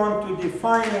moved on to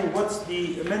defining what's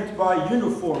meant by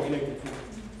uniform electric field.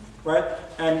 Right?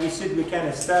 And we said we can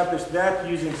establish that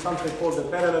using something called the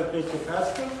parallel plate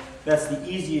capacitor. That's the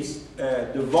easiest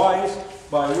device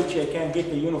by which I can get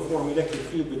a uniform electric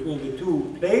field between the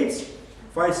two plates.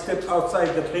 If I step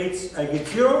outside the plates, I get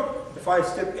 0. If I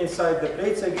step inside the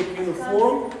plates, I get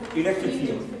uniform electric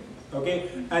field. Okay?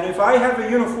 And if I have a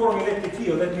uniform electric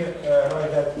field, let me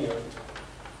write that here.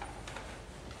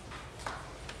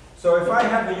 So if I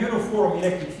have a uniform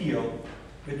electric field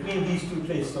between these two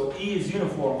plates, so E is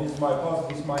uniform, this is my positive,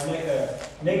 this is my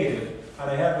negative,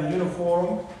 and I have a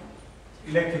uniform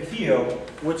electric field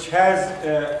which has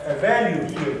a value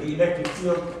here. The electric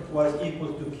field was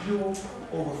equal to Q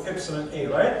over epsilon A,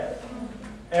 right?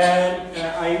 And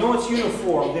I know it's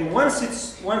uniform. Then once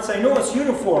I know it's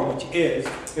uniform, which is,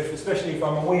 especially if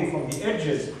I'm away from the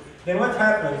edges, then what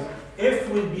happens? F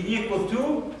will be equal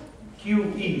to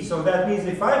QE. So that means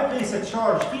if I place a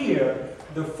charge here,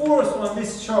 the force on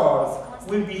this charge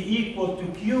will be equal to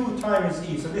Q times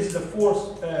E. So this is the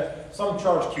force, some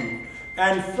charge Q.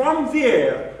 And from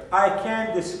there, I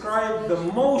can describe the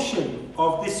motion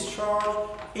of this charge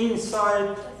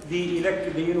inside the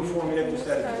uniform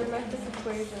electrostatic field. Kinematics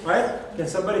equation. Right? Can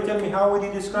somebody tell me how would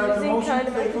you describe the Using motion?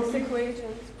 kinematics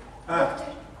equations.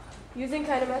 Using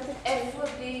kinematics. F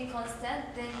would be constant,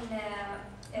 then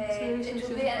Acceleration it will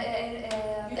should be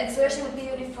the acceleration will be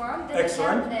uniform. Then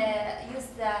Excellent. we can use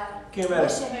the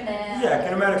Kinematics. motion. Yeah,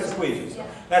 kinematics equations. Yeah.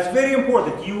 That's very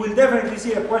important. You will definitely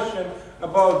see a question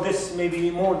about this,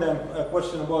 maybe more than a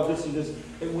question about this. Is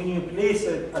when you place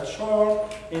a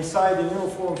charge inside a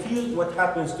uniform field, what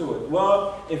happens to it?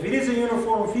 Well, if it is a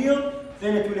uniform field,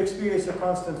 then it will experience a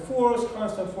constant force.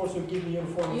 Constant force will give me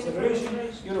uniform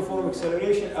acceleration. Uniform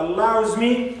acceleration allows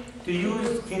me to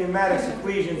use kinematics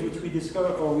equations, which we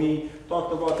discovered or we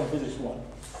talked about in physics 1.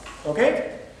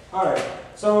 Okay? All right.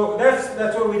 So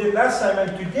that's what we did last time,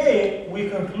 and today we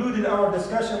concluded our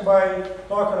discussion by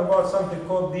talking about something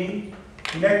called the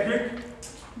electric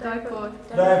Dipole.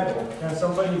 dipole. Can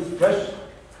somebody fresh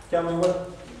tell me what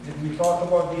did we talk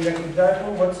about the electric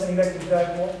dipole? What's an electric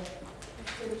dipole?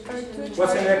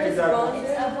 What's an electric dipole?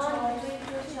 It's a bond between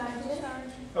two charges.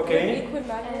 Okay. Equal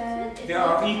magnitude. They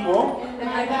are equal And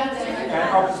and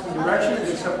opposite directions.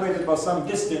 They're separated by some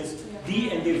distance d,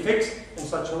 and they're fixed in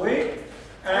such a way.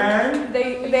 And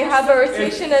They have a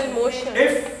rotational motion.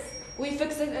 if We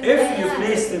fix it in If you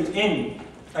place them in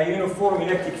a uniform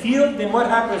electric field, then what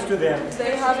happens to them?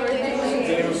 They have a rotation.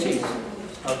 They rotate.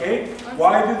 Okay?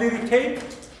 Why do they rotate?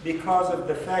 Because of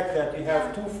the fact that you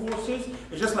have two forces.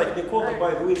 It's just like they call them,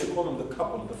 by the way, they call them the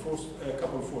couple, the force,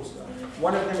 couple forces.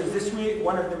 One of them is this way,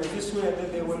 one of them is this way, and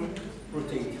then they will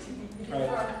rotate.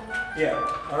 Right? Yeah.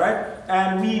 All right?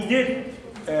 And we did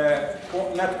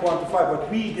not quantify, but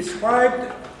we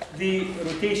described the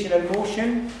rotational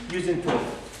motion using torque.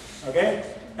 Okay?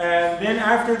 And then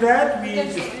after that,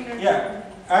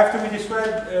 after we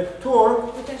described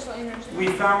torque, Potential energy. we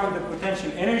found the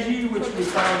potential energy, which we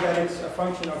found that it's a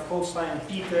function of cosine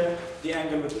theta, the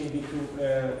angle between the two,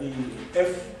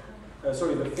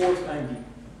 the force and d.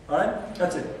 All right?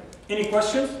 That's it. Any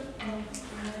questions?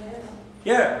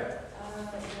 Yeah.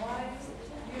 Why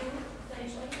you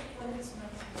potential when it's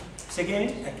not? Say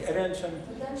again? I didn't understand.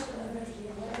 Potential energy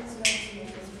when it's not zero.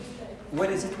 What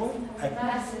is it called?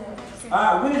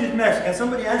 When is it maximum? Can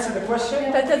somebody answer the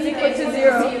question? Theta is equal to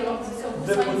 0.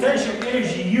 The potential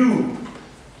energy U,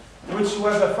 which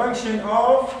was a function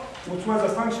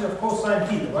of cosine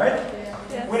theta, right?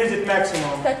 Yes. When is it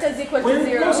maximum? Theta is equal When to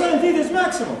 0. cosine theta is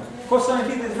maximum. Cosine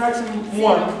theta is maximum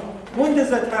 1. When does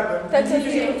that happen? Theta Theta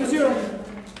is equal to 0.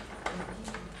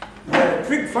 The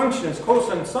trig functions,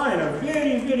 cosine and sine, are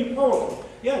very, very powerful.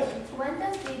 Yes? When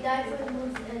does the dipole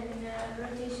move in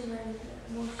rotation and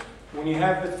motion? When you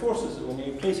have the forces, when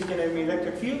you place it in an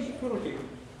electric field, it will rotate.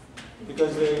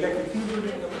 Because the electric field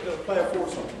will apply a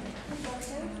force on it.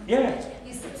 Yeah.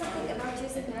 You said something about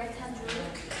using the right-hand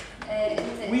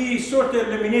rule. We sort of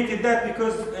eliminated that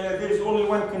because there is only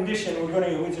one condition we're going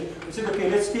to use. We said, okay,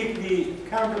 let's take the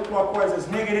counterclockwise as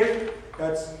negative.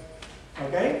 That's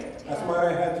okay. That's what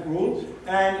I had ruled.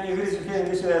 And if it is okay,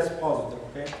 this that's positive.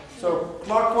 Okay. So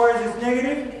clockwise is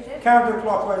negative.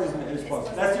 Counterclockwise is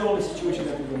positive. That's the only situation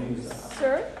that we're going to use that.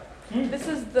 Sir, this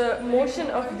is the motion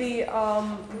of the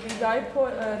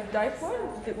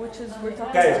dipole, which is we're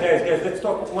talking Guys, about. let's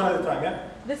talk one at a time, yeah?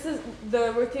 This is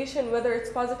the rotation, whether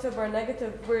it's positive or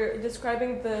negative. We're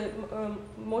describing the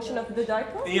motion of the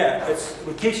dipole? Yeah, it's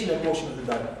rotation and motion of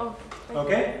the dipole. Oh,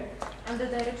 Okay? And the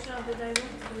direction of the dipole?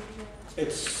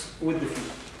 It's with the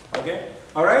field. Okay?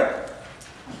 All right?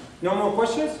 No more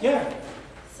questions? Yeah.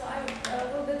 So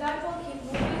will the dipole keep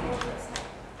moving or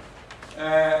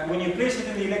stop? When you place it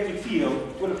in the electric field,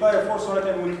 it will apply a force on it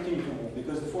and will continue to move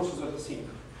because the forces are the same.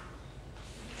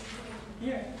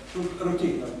 Yeah, it will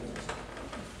rotate like this.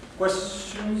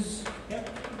 Questions? Yeah.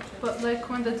 But like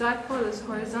when the dipole is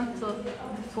horizontal, the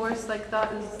force like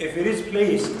that is. If it is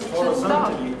placed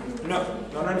horizontally, no,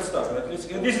 stop.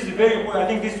 This is very important. I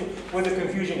think this is where the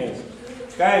confusion is.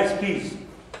 Guys, please,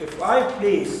 if I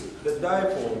place the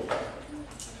dipole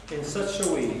in such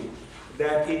a way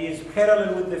that it is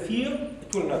parallel with the field,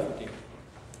 it will not rotate.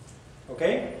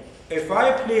 Okay? If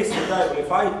I place the dipole,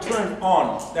 if I turn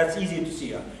on, that's easy to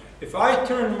see. If I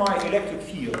turn my electric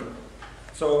field,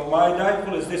 so my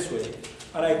dipole is this way,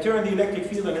 and I turn the electric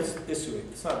field and it's this way,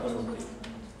 it's not going to rotate.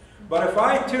 But if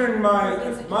I turn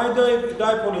if my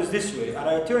dipole is this way, and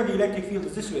I turn the electric field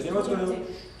is this way, then what's going to do?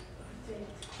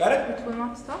 Got it? It will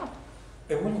not stop.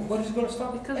 What is going to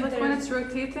stop? Because like when it's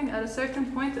rotating, at a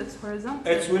certain point, it's horizontal.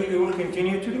 It will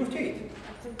continue to rotate.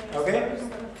 Okay?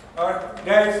 All right,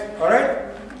 guys, all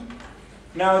right?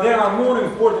 Now, there are more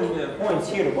important points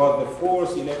here about the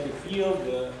force, electric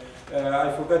field.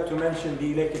 I forgot to mention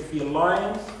the electric field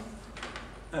lines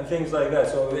and things like that.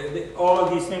 So all of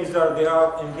these things they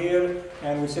are in there,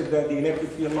 and we said that the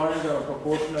electric field lines are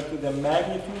proportional to the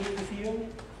magnitude of the field,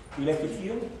 the electric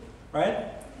field,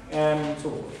 right? And so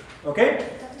forth.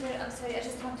 Okay? Doctor, I'm sorry, I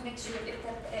just want to make sure if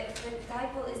the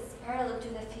dipole is parallel to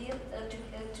the field, to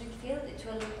the field, it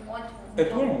will want to move.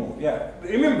 It will move, yeah.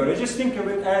 Remember, just think of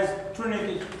it as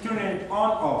turning it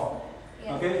on off.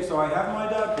 Yeah. Okay, so I have my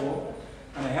dipole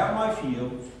and I have my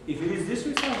field. If it is this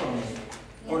way, it's not going to move.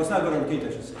 Or it's not going to rotate,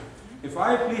 I should say. If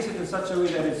I place it in such a way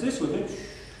that it's this way, then it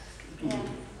will move.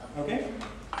 Okay?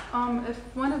 If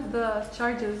one of the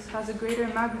charges has a greater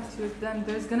magnitude, then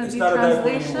there's going to It's be not a dipole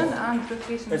translation anymore. and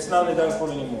rotation. It's not a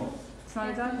dipole anymore. It's not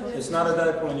a dipole. It's not a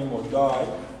dipole anymore. Di,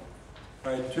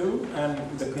 right, 2,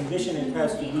 and the condition it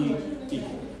has to be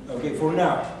equal. Okay, for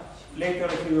now. Later,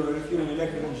 if you're an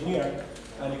electrical engineer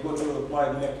and you go to apply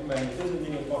electromagnetism,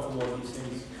 then you talk about these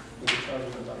things with the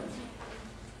charges and lines.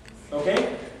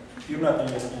 Okay? You're not an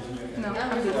electrical engineer. No.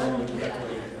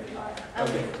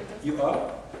 Okay. You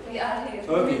are? We are here.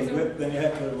 Okay, good. Then you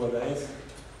have to about that. Yes?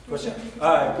 Question? Okay.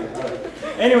 All right.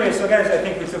 Anyway, so guys, I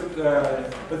think we took,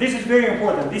 but this is very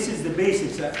important. This is the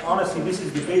basics. Honestly, this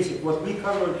is the basic. What we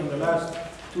covered in the last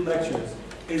 2 lectures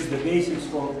is the basics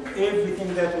for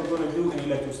everything that we're going to do in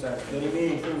electrostatics. The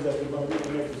remaining things that we're going to do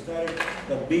in electrostatics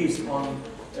that based on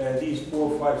these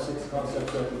 4, 5, 6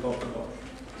 concepts that we talked about.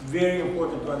 Very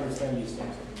important to understand these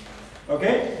things.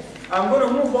 Okay? I'm going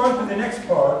to move on to the next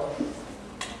part.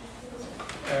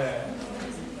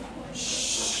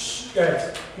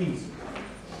 Guys, please.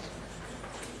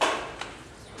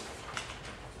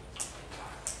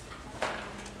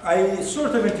 I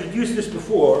sort of introduced this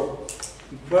before,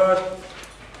 but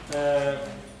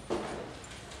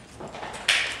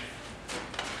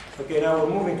okay, now we're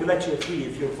moving to lecture 3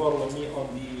 if you're following me on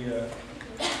the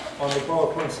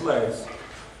PowerPoint slides.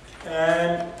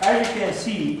 And as you can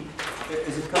see,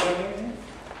 is it covering everything?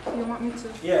 You want me to?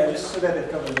 Yeah, just so that it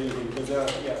covers everything. Because,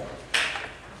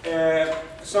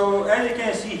 so as you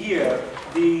can see here,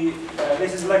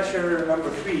 this is lecture number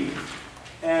 3,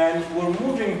 and we're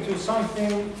moving to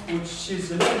something which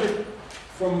is a little bit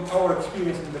from our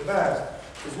experience in the past.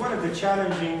 is one of the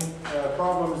challenging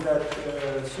problems that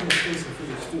students face in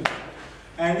physics too.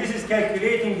 And this is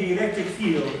calculating the electric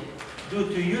field due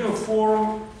to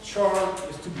uniform charge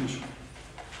distribution.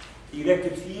 The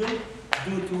electric field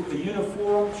due to a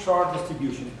uniform charge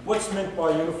distribution. What's meant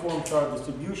by uniform charge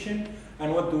distribution,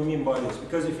 and what do we mean by this?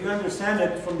 Because if you understand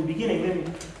it from the beginning,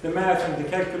 then the math and the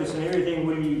calculus and everything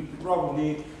will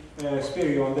probably spare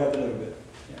you on that a little bit.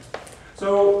 Yeah.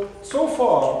 So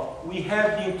far, we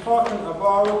have been talking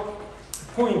about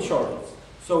point charges.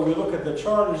 So we look at the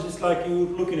charges just like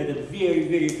you looking at a very,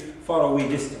 very far away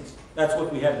distance. That's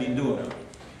what we have been doing.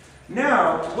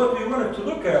 Now, what we wanted to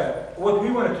look at, what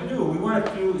we wanted to do, we wanted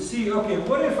to see, okay,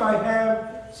 what if I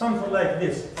have something like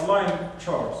this, a line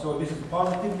charge. So this is a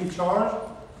positively charged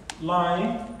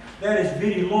line that is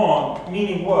very long,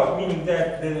 meaning what? Meaning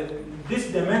that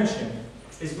this dimension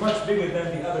is much bigger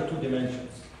than the other two dimensions.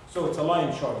 So it's a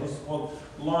line charge. This is called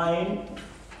line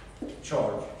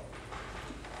charge.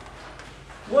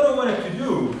 What I wanted to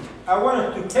do, I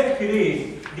wanted to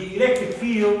calculate the electric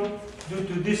field due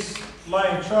to this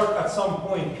line charge at some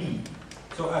point P.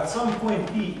 So at some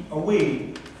point P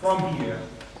away from here,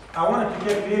 I wanted to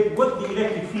calculate what the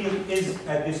electric field is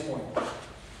at this point.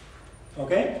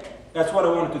 Okay? That's what I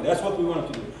wanted to do. That's what we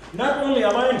wanted to do. Not only a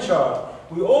line charge,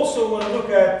 we also want to look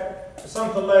at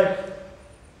something like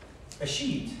a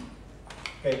sheet.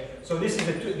 Okay? So this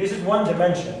is one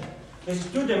dimension. This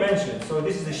is two dimensions. So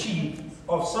this is a sheet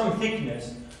of some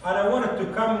thickness. And I wanted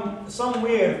to come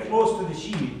somewhere close to the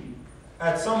sheet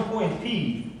at some point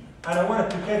P. And I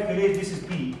wanted to calculate, this is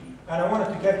P. And I wanted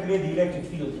to calculate the electric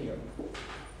field here.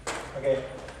 Okay,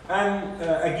 and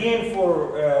again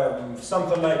for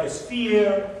something like a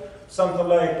sphere, something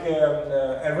like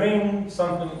a ring,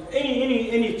 something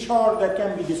any charge that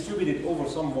can be distributed over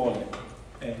some volume.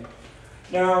 Okay.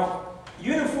 Now,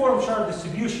 uniform charge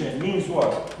distribution means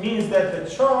what? Means that the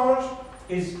charge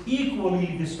is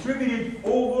equally distributed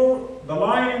over the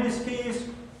line in this case,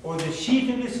 or the sheet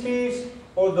in this case,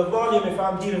 or the volume if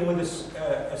I'm dealing with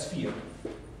a sphere.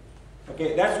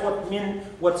 Okay, that's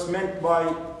what's meant by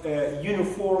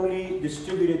uniformly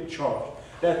distributed charge.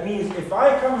 That means if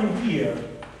I come in here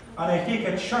and I take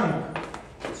a chunk,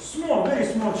 small, very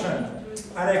small chunk,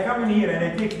 and I come in here and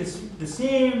I take the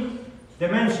same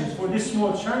dimensions for this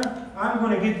small chunk, I'm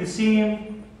going to get the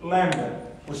same lambda,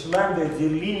 which lambda is the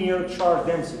linear charge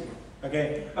density.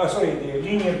 Okay, the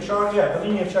linear charge, the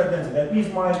linear charge density. That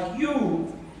means my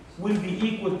Q will be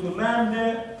equal to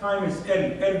lambda times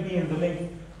L, L being the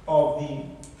length of the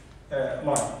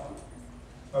line.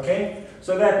 Okay?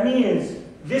 So that means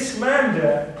this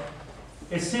lambda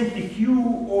is simply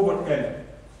Q over L.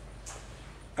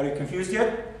 Are you confused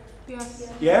yet?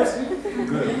 Yes. Yes?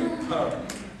 Good. All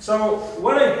right. So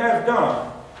what I have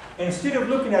done, instead of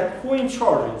looking at point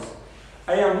charges,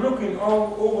 I am looking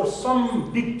over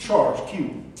some big charge,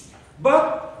 Q.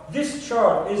 But this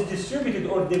charge is distributed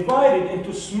or divided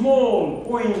into small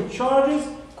point charges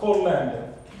called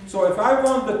lambda. So if I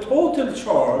want the total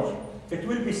charge, it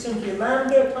will be simply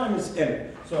lambda times L.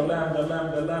 So lambda,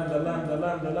 lambda, lambda, lambda,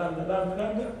 lambda, lambda, lambda,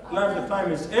 lambda, lambda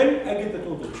times L, I get the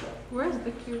total charge. Where's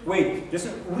the Q? Wait,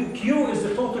 Q is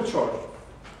the total charge.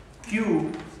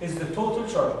 Q is the total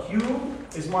charge. Q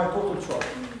is my total charge.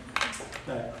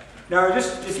 Right. Now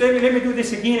just let me do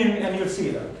this again and you'll see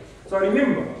that. So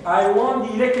remember, I want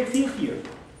the electric field here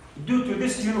due to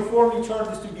this uniformly charge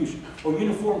distribution or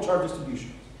uniform charge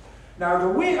distribution. Now the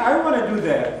way I want to do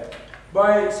that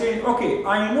by saying, okay,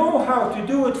 I know how to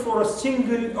do it for a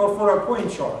single or for a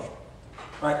point charge.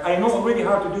 Right? I know already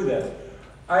how to do that.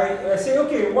 I say,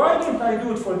 okay, why don't I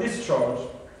do it for this charge,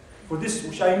 for this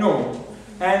which I know,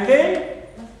 and then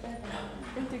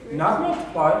not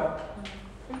multiply.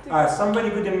 Somebody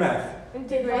good in math.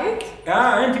 Integrate?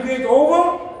 Integrate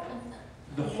over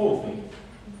the whole thing.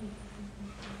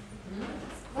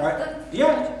 Right?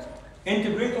 Yeah.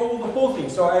 Integrate over the whole thing.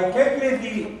 So I calculate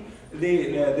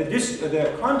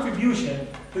the contribution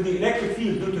to the electric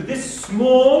field due to this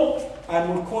small,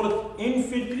 and we'll call it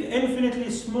infinitely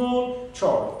small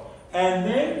charge, and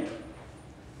then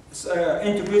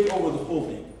integrate over the whole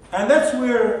thing. And that's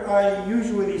where I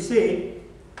usually say,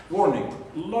 warning,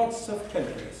 lots of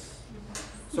calculus.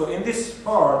 So in this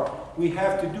part, we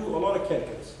have to do a lot of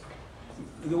calculus.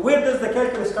 Where does the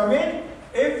calculus come in?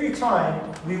 Every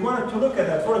time we wanted to look at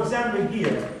that, for example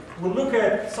here, we'll look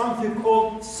at something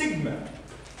called sigma.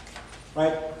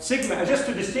 Right? Sigma, just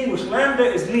to distinguish, lambda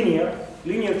is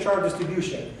linear charge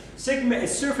distribution. Sigma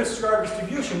is surface charge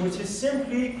distribution, which is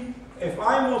simply, if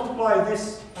I multiply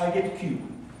this, I get Q.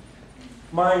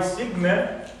 My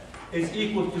sigma is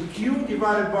equal to Q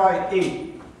divided by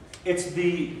A. It's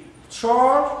the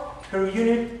charge per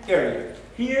unit area.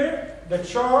 here the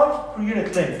charge per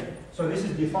unit length. So this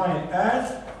is defined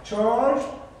as charge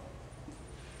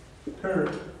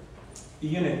per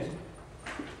unit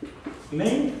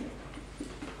length,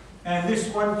 and this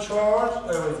one charge,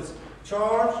 what is this?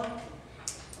 Charge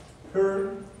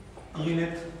per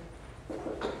unit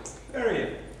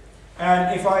area.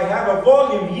 And if I have a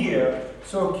volume here,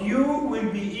 so Q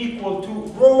will be equal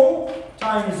to rho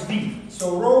times V.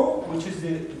 So rho, which is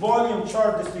the volume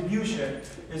charge distribution,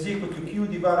 is equal to Q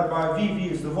divided by V. V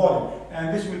is the volume.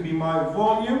 And this will be my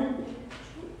volume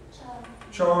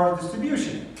charge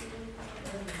distribution.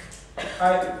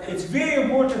 It's very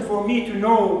important for me to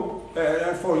know,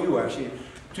 and for you actually,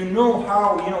 to know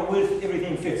how, where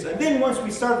everything fits. And then once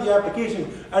we start the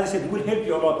application, as I said, we'll help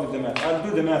you a lot with the math. I'll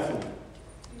do the math for you.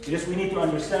 Just we need to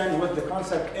understand what the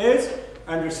concept is,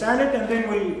 understand it, and then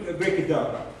we'll break it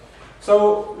down.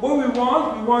 So what we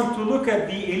want to look at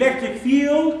the electric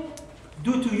field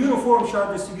due to uniform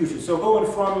charge distribution. So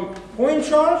going from point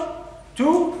charge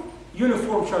to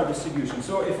uniform charge distribution.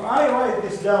 So if I write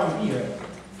this down here,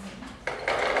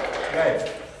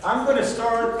 right, I'm going to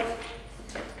start.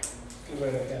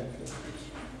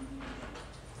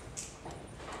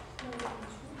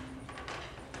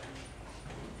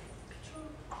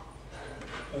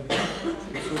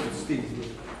 Okay, so it's these.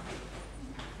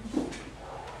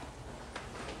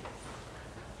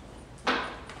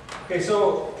 Okay,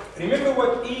 so remember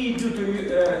what E due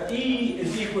to E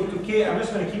is equal to K. I'm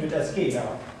just going to keep it as K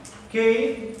now.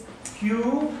 K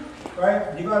Q,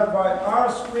 right, divided by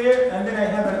R squared, and then I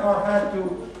have an R hat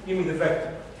to give me the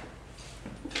vector.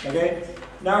 Okay.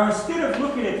 Now instead of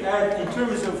looking at it in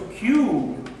terms of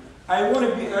Q, I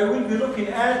will be looking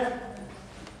at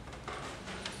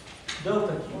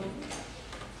delta Q.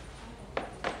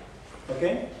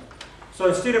 Okay? So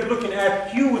instead of looking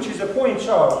at Q, which is a point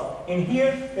charge, in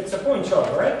here it's a point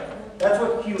charge, right? That's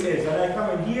what Q is. And I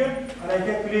come in here and I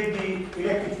calculate the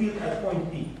electric field at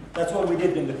point P. That's what we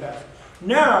did in the past.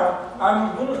 Now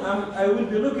I will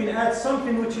be looking at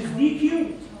something which is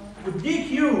dq. With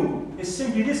dq is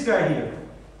simply this guy here.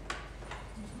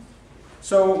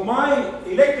 So my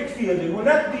electric field, it will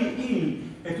not be E,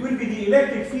 it will be the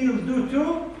electric field due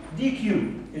to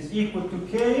dq is equal to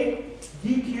K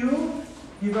dq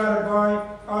divided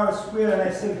by R squared, and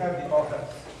I still have the R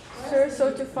hat. Sir,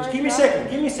 so to find Just give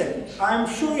me a second. I'm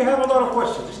sure you have a lot of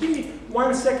questions. Just give me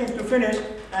 1 second to finish,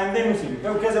 and then we'll see.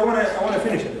 Because I want to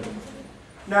finish it.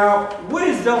 Now, what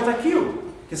is delta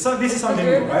Q? Because this is something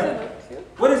new, right?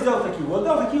 What is delta Q? Well,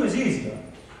 delta Q is easy.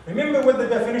 Remember what the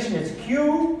definition is.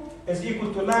 Q is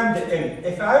equal to lambda L.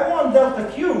 If I want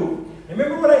delta Q,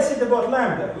 remember what I said about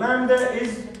lambda. Lambda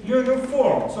is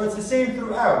uniform, so it's the same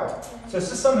throughout. So it's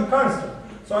just something constant.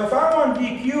 So if I want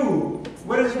dq,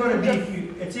 what is it going to be?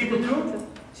 It's equal to?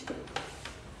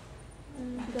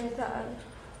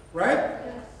 Right?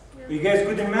 Are you guys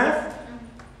good in math?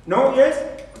 No? Yes?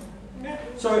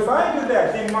 So if I do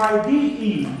that, then my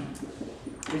dE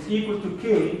is equal to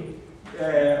K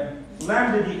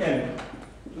lambda dL.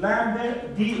 Lambda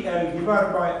dL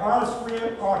divided by R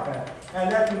squared R hat.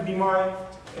 And that will be my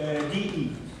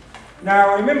dE.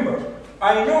 Now remember,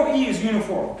 I know E is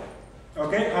uniform.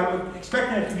 Okay, I'm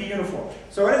expecting it to be uniform.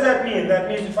 So what does that mean? That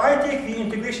means if I take the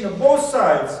integration of both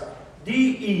sides,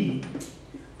 dE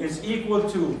is equal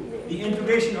to the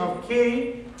integration of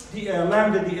K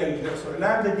lambda dL,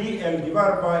 lambda dL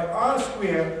divided by R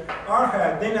squared R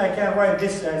hat, then I can write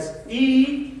this as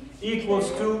E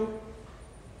equals to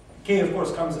K, of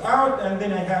course, comes out, and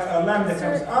then I have a lambda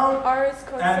comes out,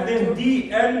 and then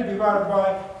dL divided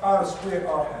by R squared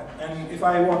R hat. And if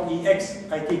I want EX,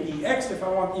 I take EX. If I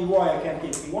want EY, I can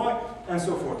take EY, and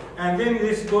so forth. And then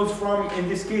this goes from, in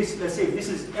this case, let's say this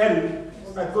is L,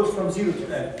 that goes from 0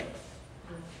 to L.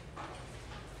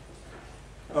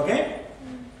 Okay?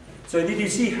 So did you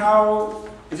see how,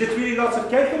 is it really lots of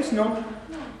calculus? No?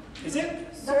 Is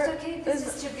it? Dr. Can you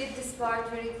distribute this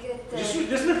part where you get...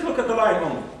 Just let's look at the line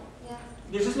only. Yeah.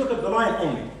 Just look at the line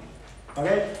only.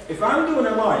 Okay? If I'm doing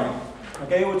a line,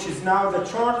 okay, which is now the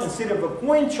charge, instead of a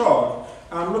point charge,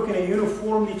 I'm looking at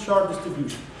uniformly charged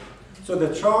distribution. So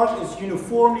the charge is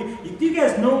uniformly, do you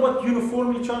guys know what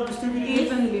uniformly charged distributed is?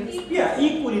 Evenly. Yeah,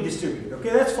 equally distributed. Okay,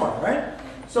 that's fine, right?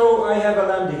 So I have a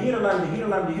lambda here, a lambda here, a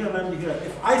lambda here, a lambda here.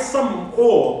 If I sum them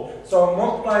all, so I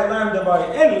multiply lambda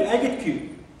by L, I get Q,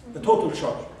 the total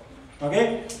charge.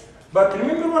 Okay? But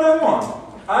remember what I want.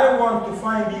 I want to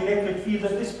find the electric field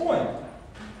at this point,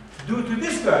 due to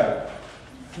this guy.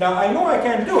 Now I know I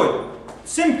can do it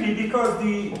simply because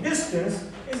the distance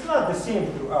is not the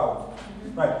same throughout.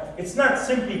 Right? It's not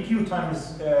simply Q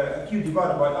times Q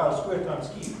divided by R squared times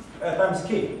Q times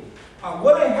K.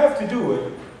 What I have to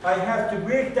do I have to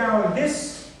break down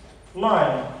this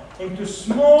line into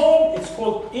small, it's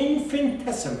called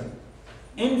infinitesimal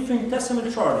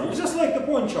charges. It's just like the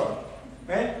point charge,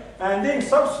 right? And then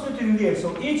substitute in there.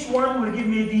 So each one will give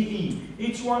me a dE.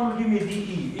 Each one will give me a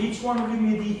dE. Each one will give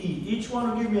me a dE. Each one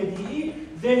will give me a dE.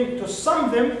 Then to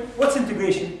sum them, what's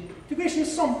integration? Integration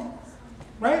is sum,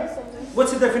 right?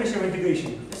 What's the definition of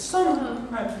integration? It's sum,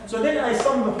 right? So then I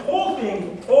sum the whole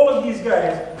thing, all of these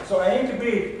guys. So I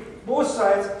integrate both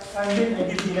sides, and then I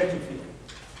get the electric field.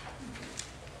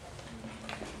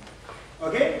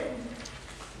 Okay?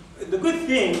 The good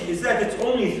thing is that it's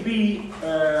only three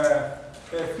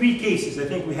cases I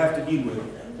think we have to deal with.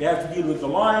 We have to deal with the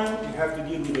line, we have to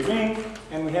deal with the ring,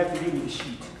 and we have to deal with the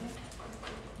sheet.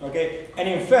 Okay? And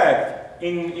in fact,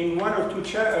 in one or two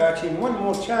actually in one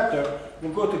more chapter,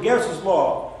 we'll go to Gauss's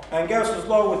law, and Gauss's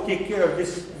law will take care of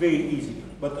this very easily.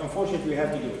 But unfortunately, we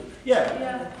have to do it. Yeah?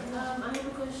 Yeah, I have a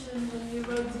question. When you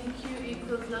wrote dq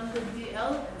equals lambda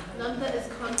dl, lambda is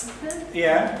constant?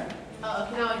 Yeah. Oh,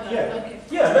 okay, now I got Yeah. it. Okay.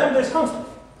 Yeah, lambda is constant.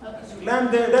 Okay.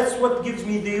 Lambda, that's what gives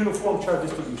me the uniform charge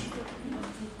distribution.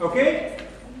 Okay?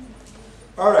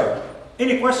 All right.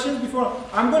 Any questions before?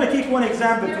 I'm going to take one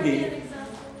example today.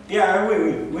 Yeah,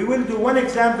 we will do one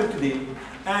example today.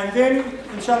 And then,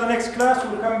 inshallah, next class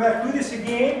we'll come back to this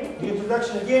again, the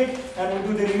introduction again, and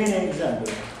we'll do the remaining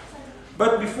example.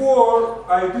 But before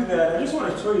I do that, I just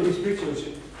want to show you this picture, which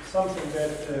is something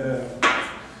that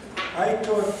I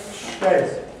taught,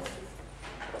 guys.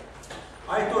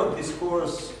 I taught this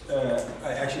course.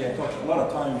 I taught a lot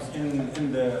of times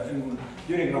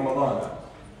during Ramadan.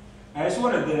 And it's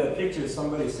one of the pictures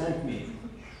somebody sent me.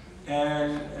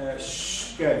 And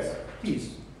guys,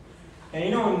 please. And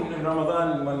you know, in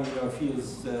Ramadan, when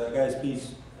feels, guys,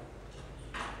 please.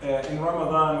 In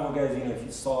Ramadan, guys,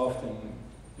 feel soft and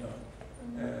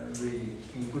really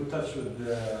in good touch with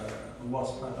Allah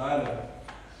Subhanahu wa Taala.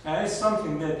 And it's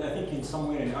something that I think in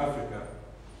somewhere in Africa,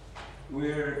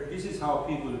 where this is how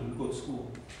people go to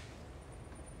school.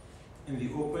 In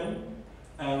the open,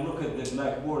 and look at the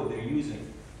blackboard they're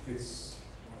using. It's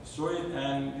destroyed,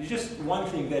 and it's just one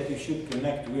thing that you should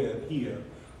connect with here,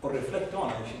 or reflect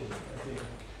on actually, I think,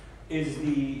 is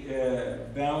the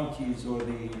bounties or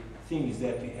the things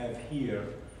that we have here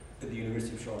at the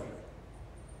University of Sharjah.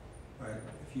 Right?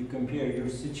 If you compare your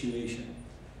situation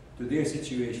to their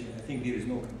situation, I think there is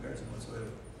no comparison whatsoever.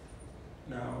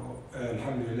 Now,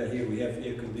 alhamdulillah, here we have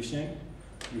air conditioning,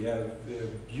 we have a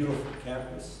beautiful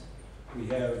campus, we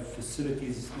have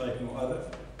facilities like no other,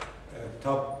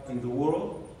 top in the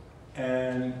world,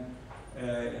 and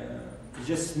it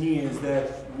just means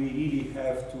that we really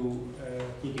have to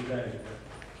take advantage of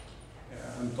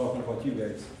that. I'm talking about you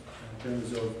guys in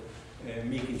terms of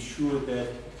making sure that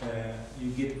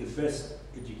you get the best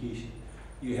education.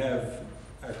 You have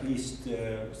at least,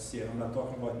 see, I'm not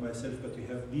talking about myself, but you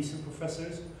have decent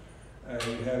professors,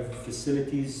 you have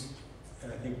facilities,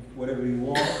 I think whatever you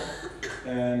want,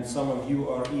 and some of you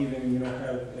are even,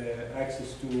 have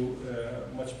access to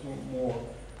much more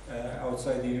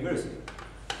outside the university.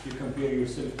 If you compare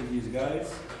yourself to these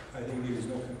guys, I think there is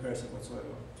no comparison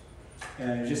whatsoever.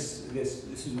 And just this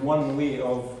is one way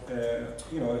of,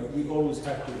 we always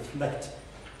have to reflect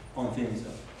on things.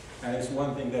 And it's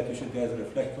one thing that you should guys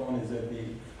reflect on is that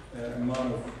the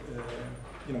amount of,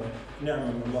 ni'mah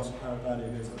Allah subhanahu wa ta'ala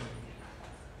is.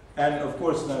 And of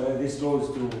course, this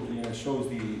goes to, shows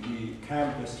the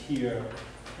campus here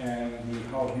and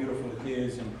how beautiful it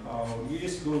is and how it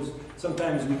just goes.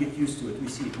 Sometimes we get used to it. We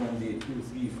see it 1 day, 2,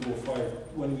 3, 4, 5,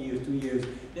 1 year, 2 years.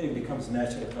 Then it becomes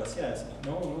natural to us. Yes,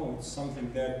 no, it's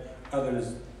something that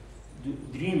others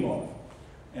dream of,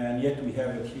 and yet we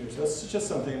have it here. So it's just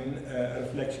something, a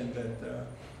reflection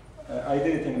that I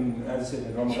did it in, as I said,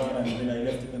 in Ramadan, and then I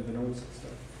left it in the notes and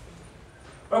stuff.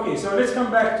 Okay, so let's come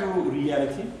back to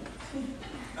reality.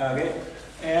 Okay,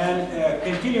 and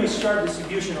continuous charge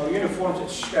distribution or uniform,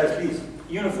 guys, please,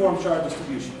 uniform charge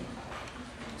distribution.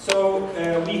 So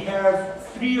we have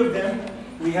 3 of them.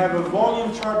 We have a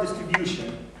volume charge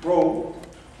distribution, rho,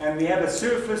 and we have a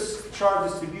surface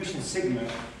charge distribution, sigma,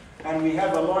 and we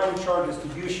have a line charge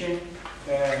distribution,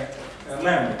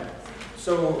 lambda.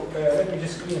 So let me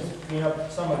just clean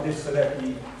up some of this so that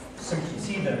we simply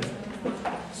see them.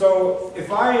 So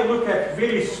if I look at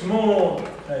very small,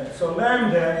 so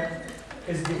lambda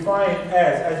is defined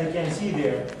as you can see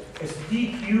there, it's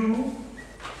dq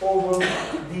over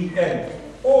dl.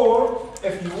 Or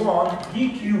if you want,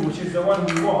 dq, which is the one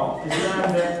we want, is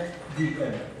lambda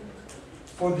dl.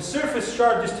 For the surface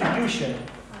charge distribution,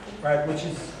 right, which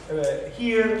is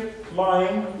here,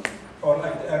 line, or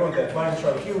like I wrote that line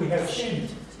charge, here we have sheet.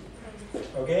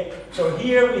 Okay, so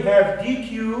here we have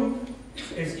dq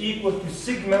is equal to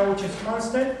sigma, which is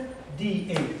constant,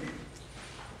 d8.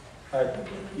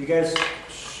 You guys,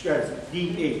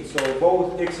 d8. So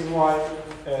both x and y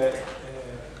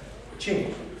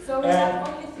change. So we have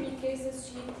only 3 cases,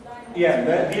 sheet, line.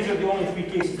 Yeah, these are the only 3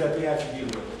 cases that we have to deal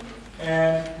with.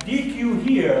 And dq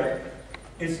here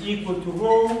is equal to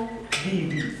rho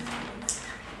dv.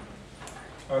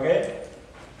 Okay?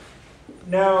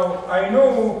 Now, I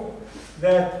know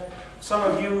that some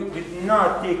of you did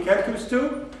not take calculus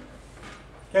 2.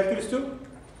 Calculus 2?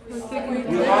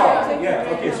 You are,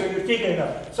 yeah, okay, so you're taking it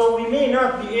up. So we may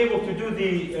not be able to do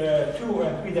the 2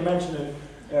 and 3-dimensional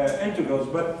integrals,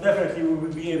 but definitely we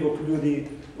will be able to do the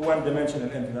 1-dimensional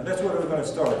integral. That's where we're going to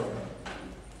start.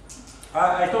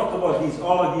 I talked about these,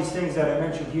 all of these things that I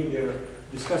mentioned here, they're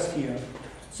discussed here.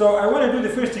 So I want to do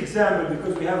the first example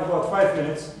because we have about 5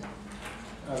 minutes.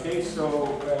 Okay,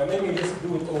 so let me just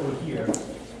do it over here.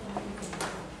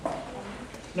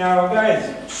 Now,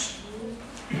 guys,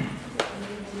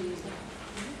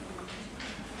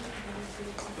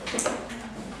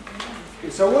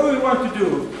 so what we want to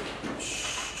do,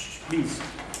 please,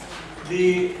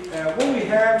 what we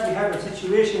have a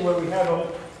situation where we have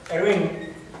a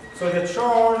ring, so the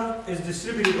charge is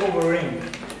distributed over a ring.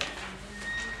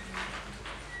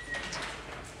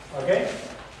 Okay?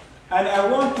 And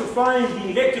I want to find the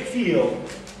electric field,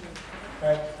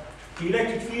 right? The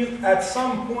electric field at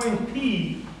some point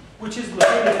P, which is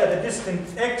located at a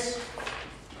distance x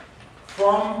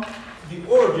from the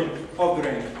origin of the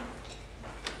ring.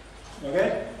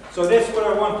 Okay? So that's what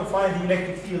I want to find the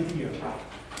electric field here.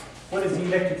 What is the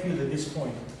electric field at this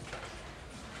point?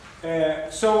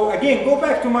 So again, go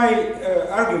back to my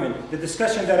argument, the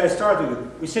discussion that I started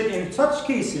with. We said in such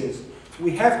cases,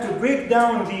 we have to break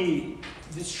down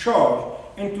this charge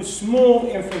into small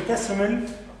infinitesimal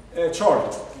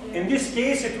charges. In this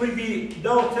case, it will be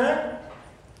delta,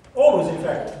 always in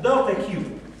fact, delta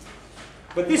Q.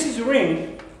 But this is a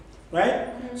ring, right?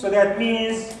 So that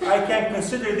means I can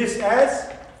consider this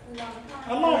as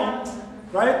a line,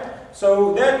 right?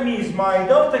 So that means my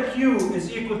delta Q is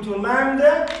equal to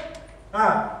lambda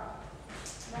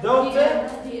delta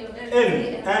L.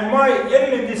 And my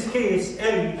L in this case,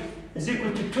 L is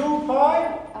equal to 2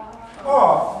 pi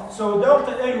R. So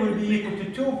delta L will be equal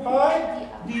to 2 pi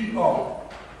dr.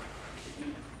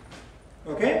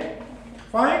 Okay?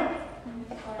 Fine?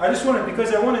 I just want to,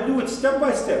 because I want to do it step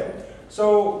by step.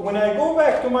 So when I go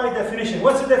back to my definition,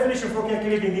 what's the definition for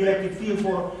calculating the electric field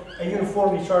for a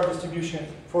uniformly charged distribution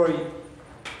for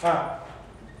a,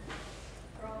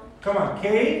 come on,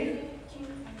 K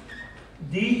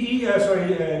dq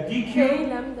K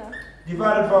lambda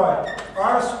divided by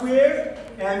r squared,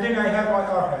 and then I have my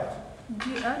r hat.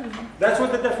 That's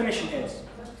what the definition is.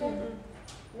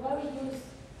 Why we use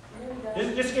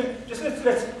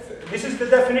This is the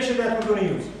definition that we're going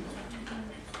to use.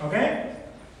 Okay?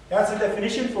 That's the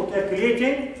definition for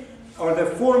calculating, or the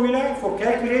formula for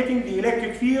calculating the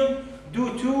electric field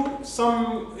due to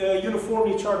some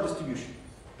uniformly charged distribution.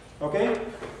 Okay?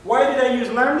 Why did I use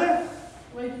lambda?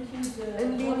 Why did you use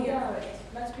in linear?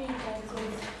 Must be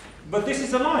But this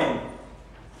is a line.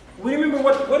 We remember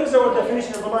what is our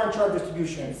definition of a line charge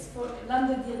distribution? for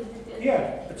lambda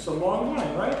Yeah, it's a long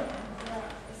line, right?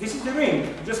 This is the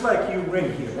ring, just like you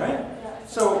ring here, right?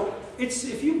 So it's,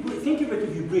 if you think of it,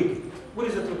 if you break it, what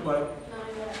does it look like?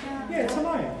 Yeah, it's a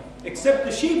line. Except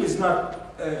the shape is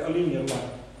not a linear line.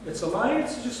 It's a line,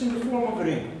 it's just in the form of a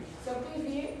ring. So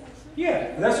PV.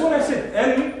 Yeah, that's what I said.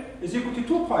 L is equal to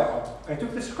 2 pi r. I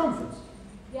took the circumference.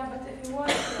 Yeah, but if you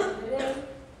want the ring,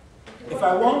 If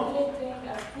I want, calculating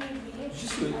as PV.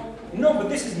 just do it. No, but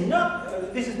this is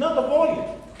not a volume.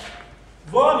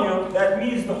 Volume, that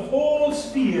means the whole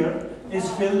sphere is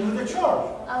filled with a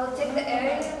charge. I will take the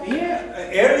area. Yeah,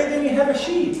 area, then you have a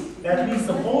sheet. That means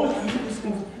the whole sheet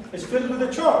is filled with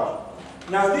a charge.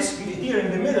 Now this here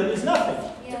in the middle is nothing.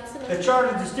 Yeah. The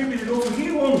charge is distributed over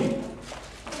here only.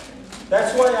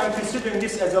 That's why I'm considering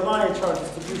this as a line charge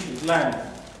distribution,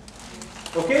 lambda.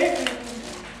 Okay?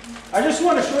 I just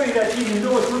want to show you that even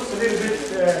though it looks a little bit,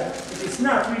 it's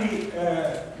not really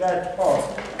that hard.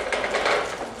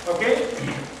 Okay?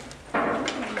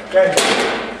 Guys.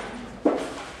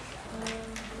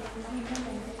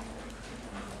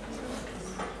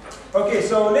 Okay,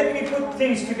 so let me put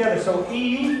things together. So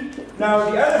E, now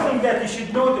the other thing that you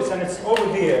should notice, and it's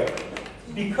over there,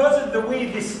 because of the way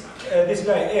this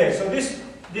guy is, so this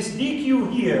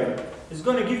dq here is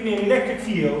going to give me an electric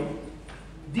field,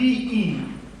 dE,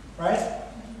 right?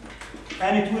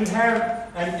 And it will have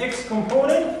an x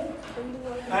component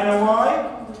and a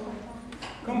y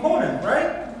component,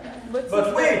 right?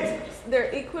 But wait, they're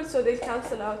equal, so they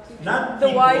cancel out. Not The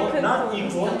y equal, not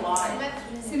component. equal.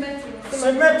 Symmetric.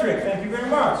 Symmetric, thank you very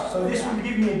much. So this will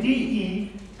give me a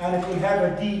DE, and it will have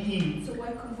a DE So y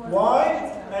component. Y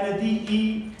and a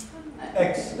DE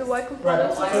X. The y Right.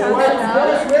 components So will the cancel Y out.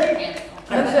 components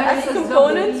will And the x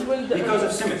components will because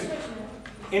of symmetry.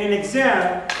 In an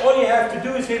exam, all you have to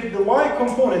do is hit the Y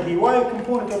component. The Y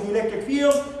component of the electric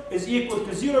field is equal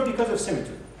to 0 because of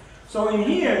symmetry. So in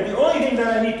here, the only thing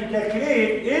that I need to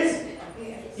calculate is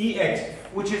EX,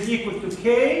 which is equal to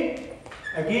K,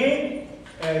 again,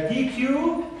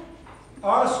 DQ,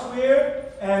 R squared,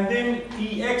 and then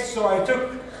EX, so I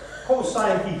took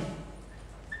cosine theta.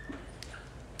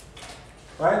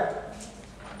 Right?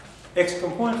 X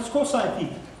component is cosine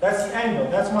theta. That's the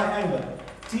angle, that's my angle.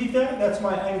 Theta, that's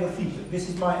my angle theta. This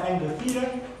is my angle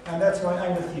theta, and that's my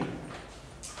angle theta.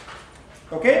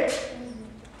 Okay?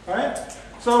 Alright?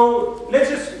 So let's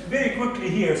just very quickly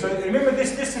here. So remember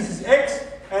this distance is x,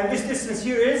 and this distance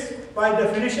here is, by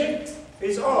definition,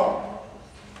 is r.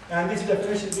 And this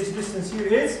distance here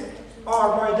is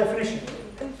r by definition.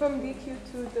 And from DQ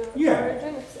to the Yeah.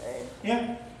 origin, it's A.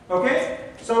 Yeah? Okay?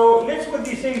 So let's put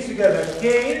these things together.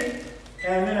 K,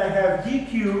 and then I have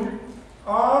dq,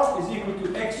 r is equal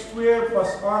to x squared plus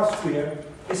r squared.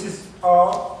 This is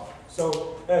r,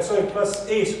 so, sorry, plus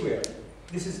a squared.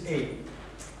 This is a.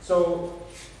 So,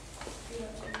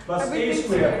 plus a Everything's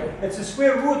squared. squared. It's a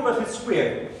square root, but it's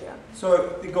squared. Yeah.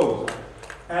 So it goes.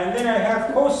 And then I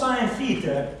have cosine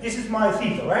theta. This is my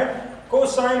theta, right?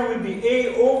 Cosine will be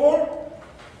a over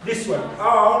this one.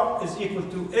 R is equal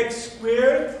to x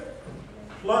squared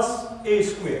plus a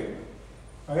squared.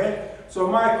 Okay? So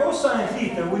my cosine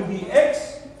theta will be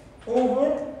x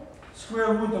over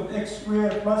square root of x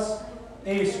squared plus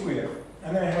a squared.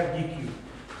 And then I have dq.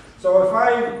 So if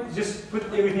I just put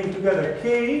everything together,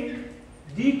 k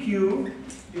dq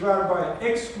divided by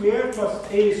x squared plus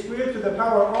a squared to the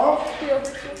power of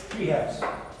 3 halves.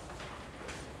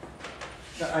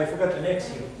 I forgot an x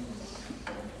here.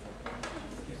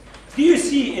 Do you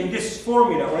see in this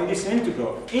formula or in this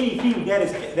integral anything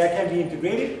that can be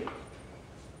integrated?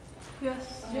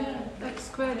 Yes. X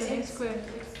squared and a squared.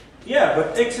 Yeah,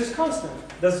 but x is constant.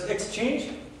 Does x change?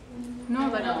 No,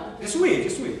 like Just wait,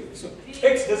 just wait. So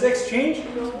does x change?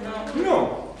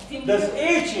 No. Does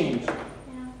a change?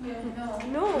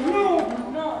 No.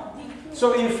 No.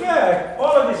 So in fact,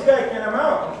 all of this guy can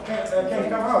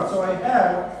come out. So I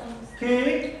have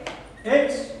k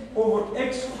x over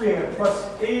x squared plus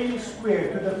a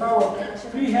squared to the power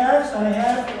of 3 halves, and I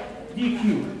have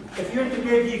dq. If you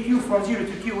integrate dq from 0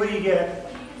 to q, what do you get?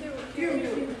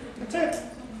 Q. That's it.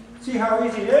 See how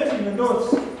easy it is, even though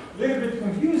it's a little bit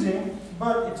confusing,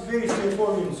 but it's very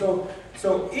straightforward.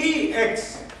 So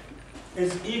Ex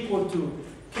is equal to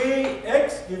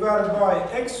Kx divided by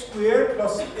x squared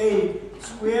plus a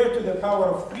squared to the power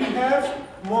of 3 halves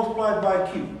multiplied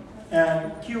by q.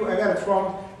 And q, I got it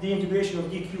from the integration of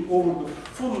dq over the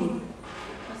full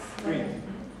ring.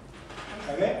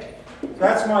 Okay?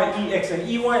 That's my Ex, and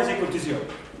Ey is equal to 0.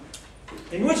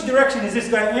 In which direction is this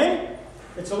guy in?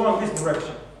 It's along this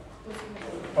direction.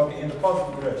 Okay, in the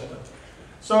positive direction.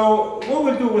 So what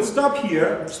we'll do, we'll stop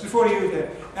here, just before you,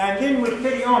 and then we'll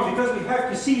carry on, because we have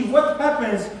to see what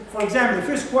happens. For example, the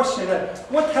first question,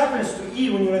 what happens to E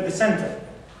when you're at the center?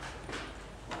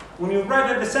 When you're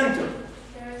right at the center?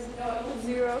 There is no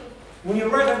 0. When you're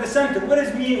right at the center, what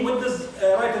does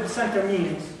right at the center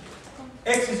mean?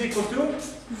 X is equal to?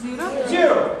 0.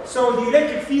 0. So the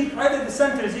electric field right at the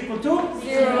center is equal to?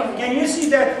 0. Can you see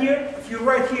that here? If you're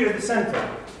right here at the center,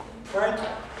 right?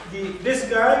 This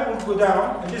guy will go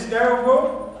down, and this guy will go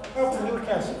up, and it will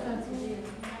cancel.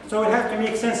 So we'll have to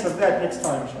make sense of that next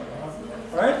time, inshallah.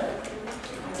 Alright?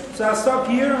 So I'll stop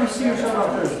here, and we'll see you inshallah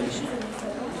on Thursday.